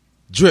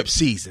Drip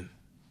Season.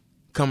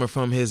 Coming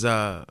from his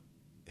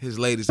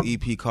latest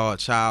EP called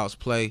Child's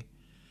Play.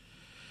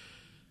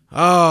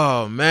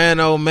 Oh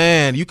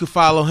man. You can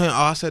follow him.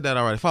 Oh, I said that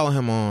already. Follow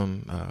him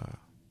on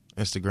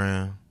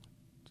Instagram.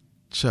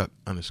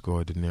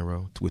 Chuck_De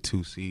Niro with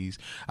 2 C's.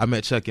 I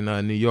met Chuck in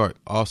New York.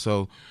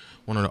 Also,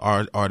 one of the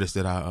artists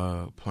that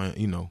I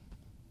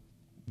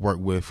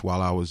worked with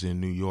while I was in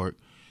New York.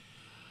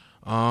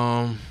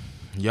 Y'all,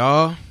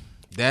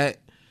 that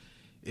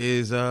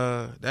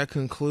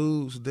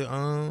concludes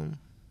the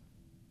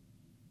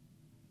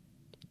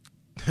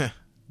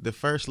the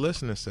first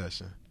listening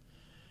session.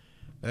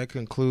 That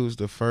concludes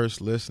the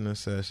first listening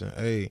session.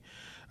 Hey,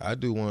 I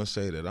do want to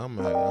say that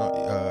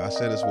I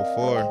said this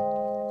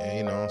before, and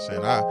you know what I'm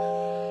saying,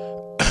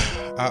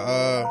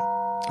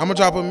 I'm gonna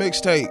drop a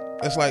mixtape.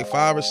 It's like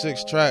 5 or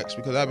 6 tracks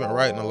because I've been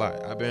writing a lot.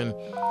 I've been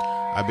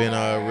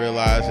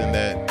realizing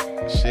that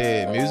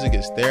shit, music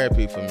is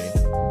therapy for me.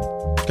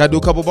 Can I do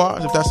a couple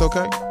bars if that's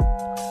okay? You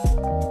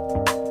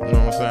know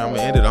what I'm saying? I'm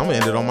gonna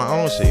end it on my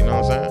own shit. You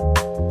know what I'm saying?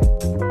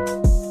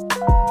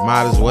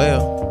 Might as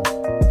well.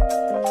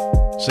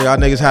 Show y'all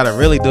niggas how to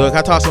really do it. Can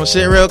I talk some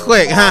shit real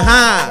quick?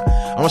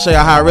 I'm gonna show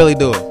y'all how I really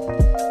do it.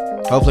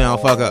 Hopefully I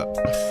don't fuck up.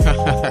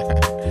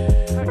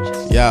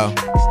 Yo.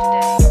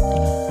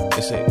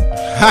 It's it.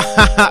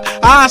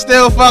 I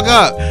still fuck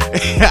up.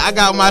 I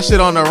got my shit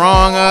on the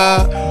wrong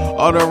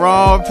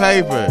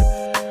paper.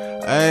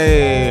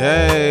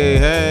 Hey.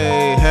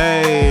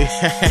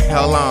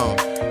 Hold on.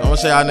 I'm gonna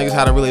show y'all niggas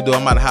how to really do it.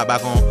 I'm about to hop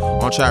back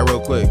on track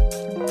real quick.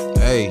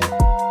 Hey.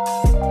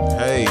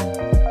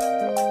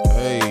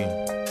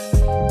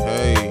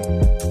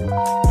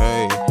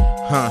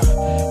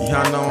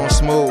 Y'all know I'm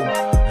smooth.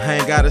 I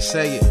ain't gotta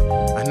say it.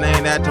 I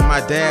named after my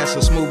dad, so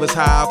smooth is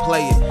how I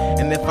play it.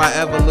 And if I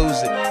ever lose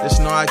it,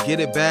 just know I get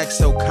it back.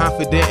 So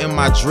confident in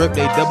my drip,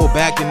 they double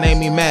back and name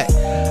me Mac.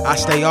 I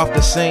stay off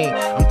the scene.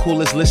 I'm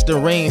cool as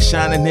Listerine,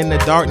 shining in the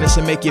darkness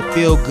and make you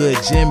feel good.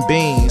 Jim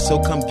Beam, so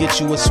come get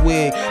you a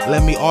swig.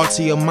 Let me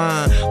alter your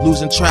mind,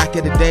 losing track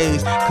of the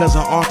days, cause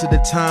I alter the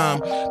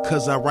time.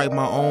 Cause I write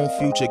my own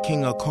future,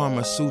 king of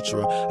Karma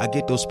Sutra. I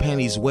get those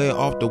panties way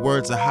off the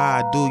words of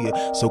how I do you.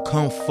 So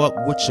come fuck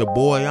with your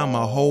boy, I'm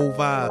a whole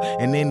vibe.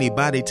 And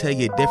anybody tell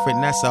you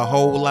different, that's a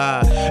whole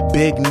lie.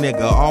 Big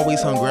nigga,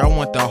 always hungry, I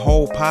want the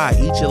whole pie.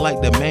 Eat you like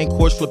the main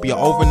course, flip you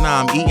over,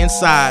 now I'm eating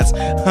sides.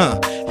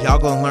 Y'all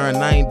gonna learn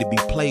I ain't to be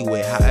played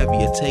with. However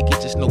you take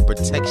it, just no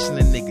protection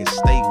a nigga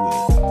stay with.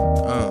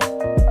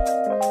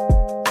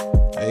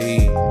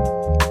 Hey,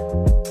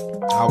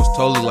 I was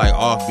totally like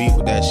off beat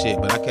with that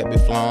shit, but I kept it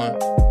flowing.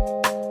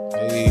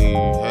 Hey,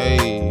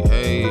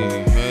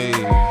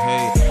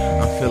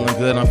 I'm feeling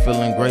good, I'm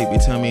feeling great,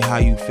 but tell me how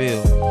you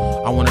feel.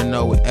 I wanna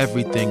know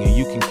everything and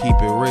you can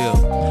keep it real.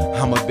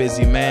 I'm a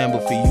busy man,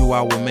 but for you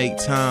I will make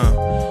time.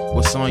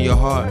 What's on your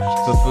heart?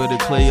 Feel to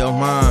clear your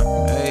mind.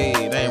 Hey,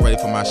 they ain't ready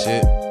for my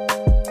shit.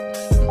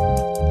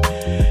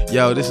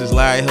 Yo, this is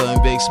Larry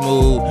Hilton, Big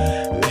Smooth,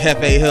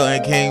 Hefe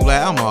Hilton, King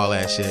Black. I'm all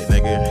that shit,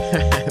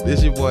 nigga.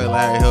 This your boy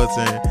Larry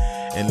Hilton,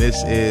 and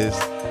this is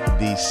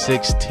the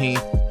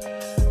 16th.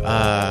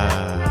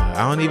 I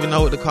don't even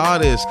know what to call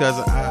this, cause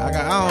I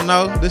don't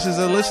know. This is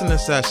a listening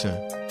session.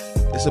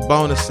 It's a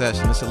bonus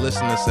session. It's a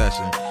listening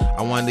session.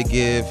 I wanted to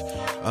give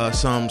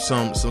some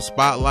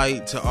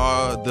spotlight to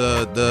all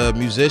the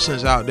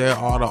musicians out there,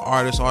 all the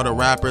artists, all the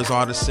rappers,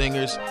 all the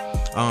singers.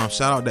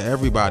 Shout out to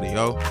everybody,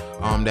 yo.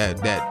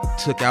 That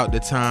took out the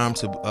time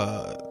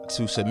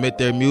to submit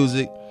their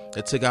music.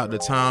 That took out the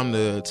time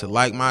to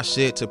like my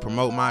shit, to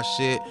promote my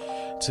shit,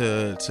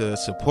 to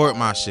support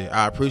my shit.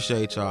 I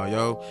appreciate y'all,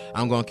 yo.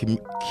 I'm gonna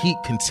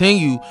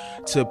continue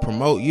to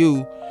promote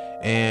you,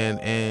 and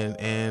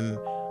I'm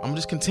gonna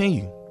just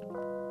continue.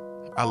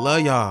 I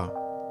love y'all,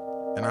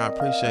 and I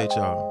appreciate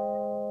y'all.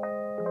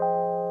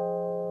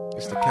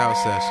 It's the Couch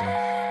Session.